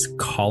is. It's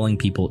calling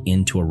people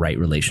into a right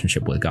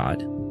relationship with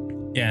God.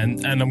 Yeah,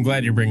 and I'm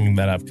glad you're bringing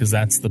that up because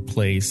that's the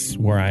place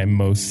where I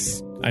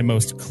most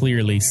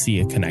clearly see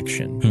a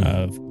connection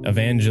of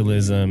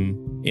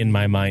evangelism. In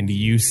my mind,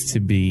 used to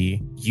be,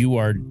 you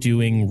are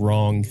doing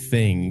wrong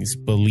things,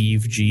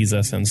 believe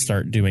Jesus and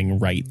start doing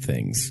right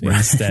things. Right.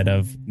 Instead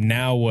of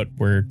now what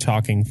we're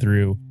talking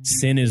through,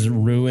 sin is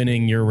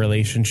ruining your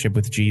relationship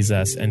with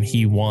Jesus and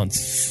he wants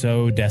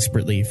so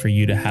desperately for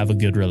you to have a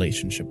good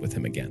relationship with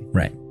him again.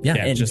 Right. Yeah.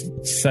 And just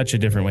such a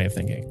different way of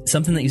thinking.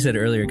 Something that you said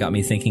earlier got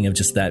me thinking of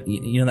just that,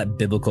 that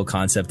biblical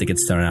concept that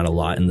gets thrown out a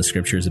lot in the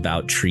scriptures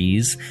about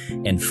trees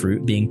and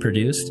fruit being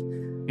produced.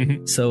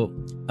 So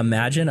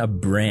imagine a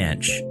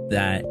branch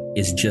that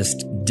is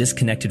just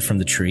disconnected from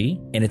the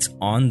tree and it's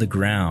on the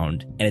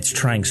ground and it's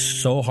trying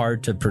so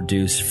hard to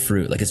produce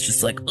fruit. Like it's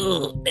just like,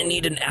 oh, I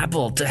need an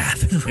apple to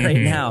happen right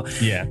now.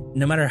 Yeah.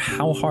 No matter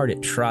how hard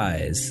it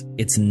tries,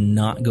 it's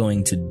not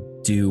going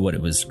to do what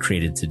it was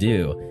created to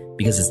do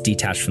because it's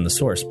detached from the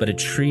source. But a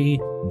tree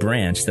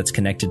branch that's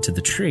connected to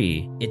the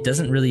tree, it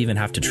doesn't really even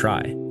have to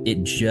try.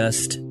 It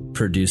just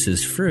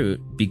produces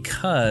fruit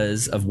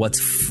because of what's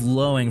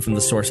flowing from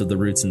the source of the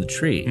roots in the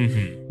tree.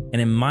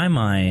 And in my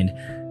mind,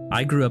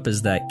 I grew up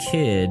as that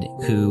kid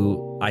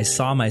who I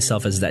saw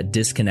myself as that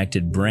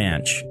disconnected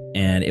branch.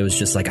 And it was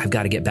just like, I've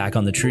got to get back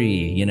on the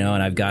tree, and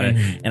I've got to,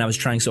 and I was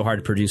trying so hard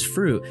to produce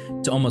fruit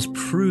to almost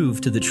prove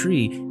to the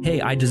tree,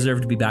 hey, I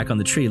deserve to be back on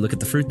the tree. Look at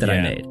the fruit that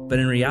I made. But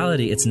in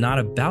reality, it's not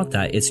about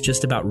that. It's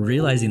just about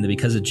realizing that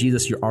because of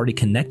Jesus, you're already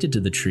connected to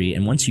the tree.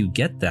 And once you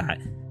get that,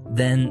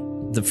 then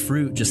the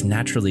fruit just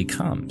naturally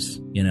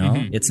comes,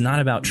 It's not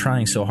about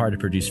trying so hard to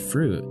produce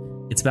fruit.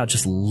 It's about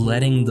just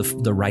letting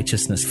the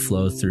righteousness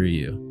flow through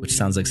you, which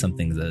sounds like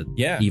something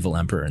the evil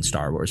emperor in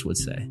Star Wars would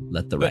say.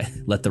 Let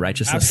the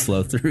righteousness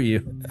flow through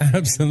you.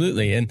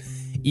 Absolutely. And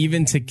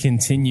even to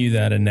continue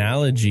that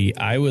analogy,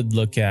 I would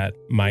look at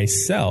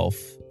myself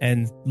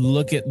and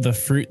look at the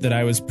fruit that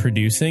I was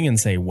producing and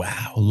say,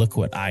 wow, look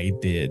what I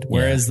did.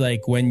 Whereas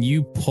like when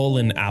you pull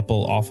an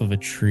apple off of a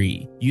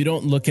tree, you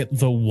don't look at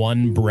the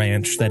one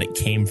branch that it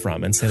came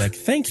from and say like,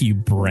 thank you,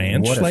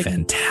 branch. What a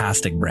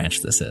fantastic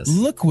branch this is.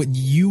 Look what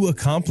you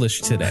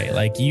accomplished today.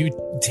 Like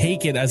you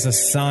take it as a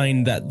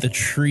sign that the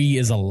tree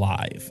is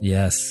alive.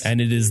 Yes.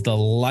 And it is the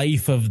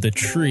life of the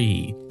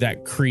tree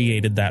that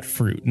created that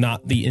fruit,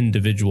 not the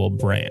individual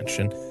branch.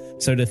 And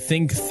so to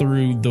think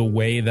through the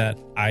way that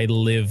I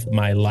live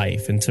my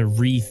life and to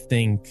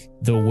rethink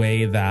the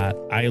way that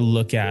I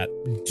look at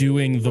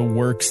doing the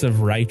works of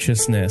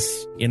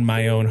righteousness in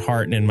my own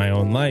heart and in my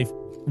own life,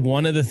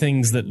 one of the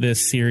things that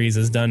this series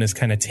has done is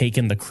kind of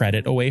taken the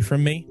credit away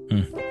from me.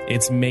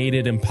 It's made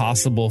it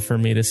impossible for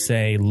me to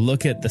say,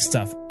 look at the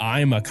stuff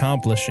I'm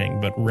accomplishing,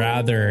 but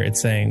rather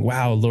it's saying,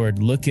 wow,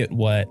 Lord, look at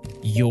what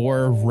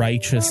your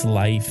righteous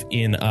life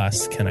in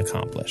us can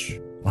accomplish.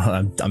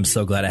 Well, I'm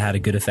so glad it had a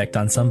good effect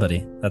on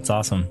somebody. That's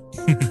awesome.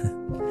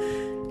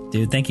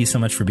 Dude, thank you so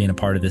much for being a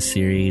part of this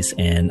series,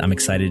 and I'm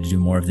excited to do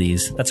more of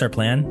these. That's our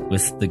plan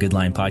with the Good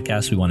Lion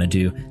podcast. We want to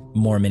do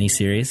more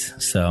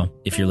mini-series. So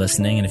if you're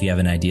listening and if you have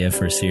an idea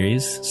for a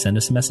series, send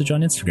us a message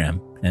on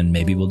Instagram, and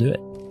maybe we'll do it.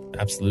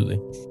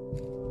 Absolutely.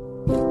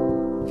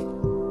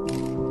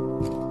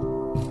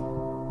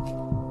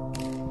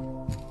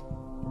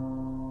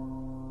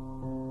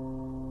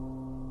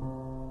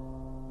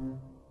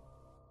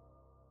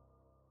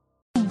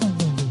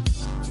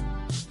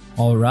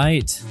 All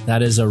right,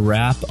 that is a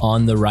wrap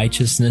on the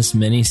Righteousness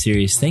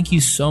mini-series. Thank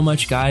you so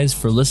much, guys,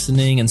 for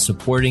listening and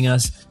supporting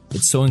us.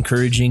 It's so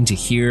encouraging to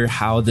hear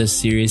how this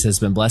series has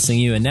been blessing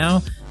you. And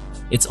now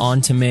it's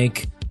on to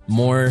make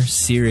more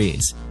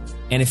series.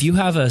 And if you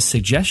have a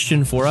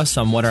suggestion for us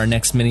on what our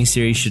next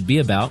mini-series should be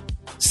about,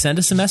 send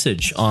us a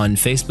message on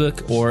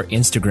Facebook or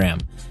Instagram.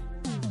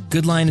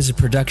 Good Lion is a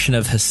production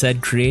of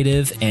Hesed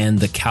Creative and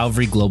the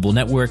Calvary Global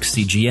Network,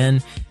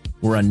 CGN.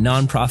 We're a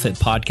nonprofit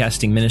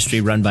podcasting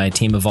ministry run by a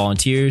team of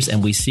volunteers,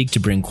 and we seek to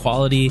bring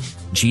quality,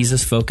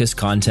 Jesus-focused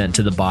content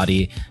to the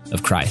body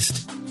of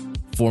Christ.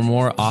 For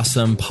more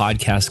awesome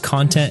podcast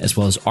content, as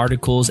well as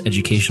articles,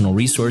 educational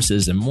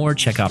resources, and more,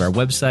 check out our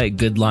website,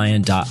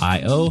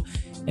 goodlion.io.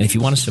 And if you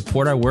want to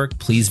support our work,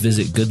 please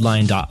visit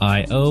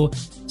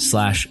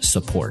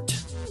goodlion.io/support.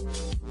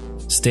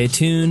 Stay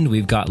tuned.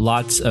 We've got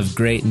lots of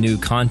great new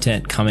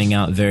content coming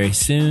out very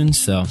soon.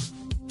 So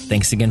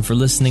thanks again for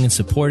listening and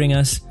supporting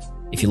us.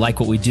 If you like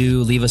what we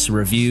do, leave us a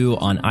review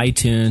on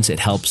iTunes. It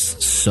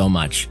helps so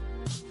much.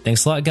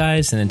 Thanks a lot,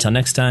 guys. And until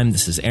next time,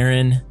 this is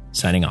Aaron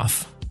signing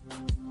off.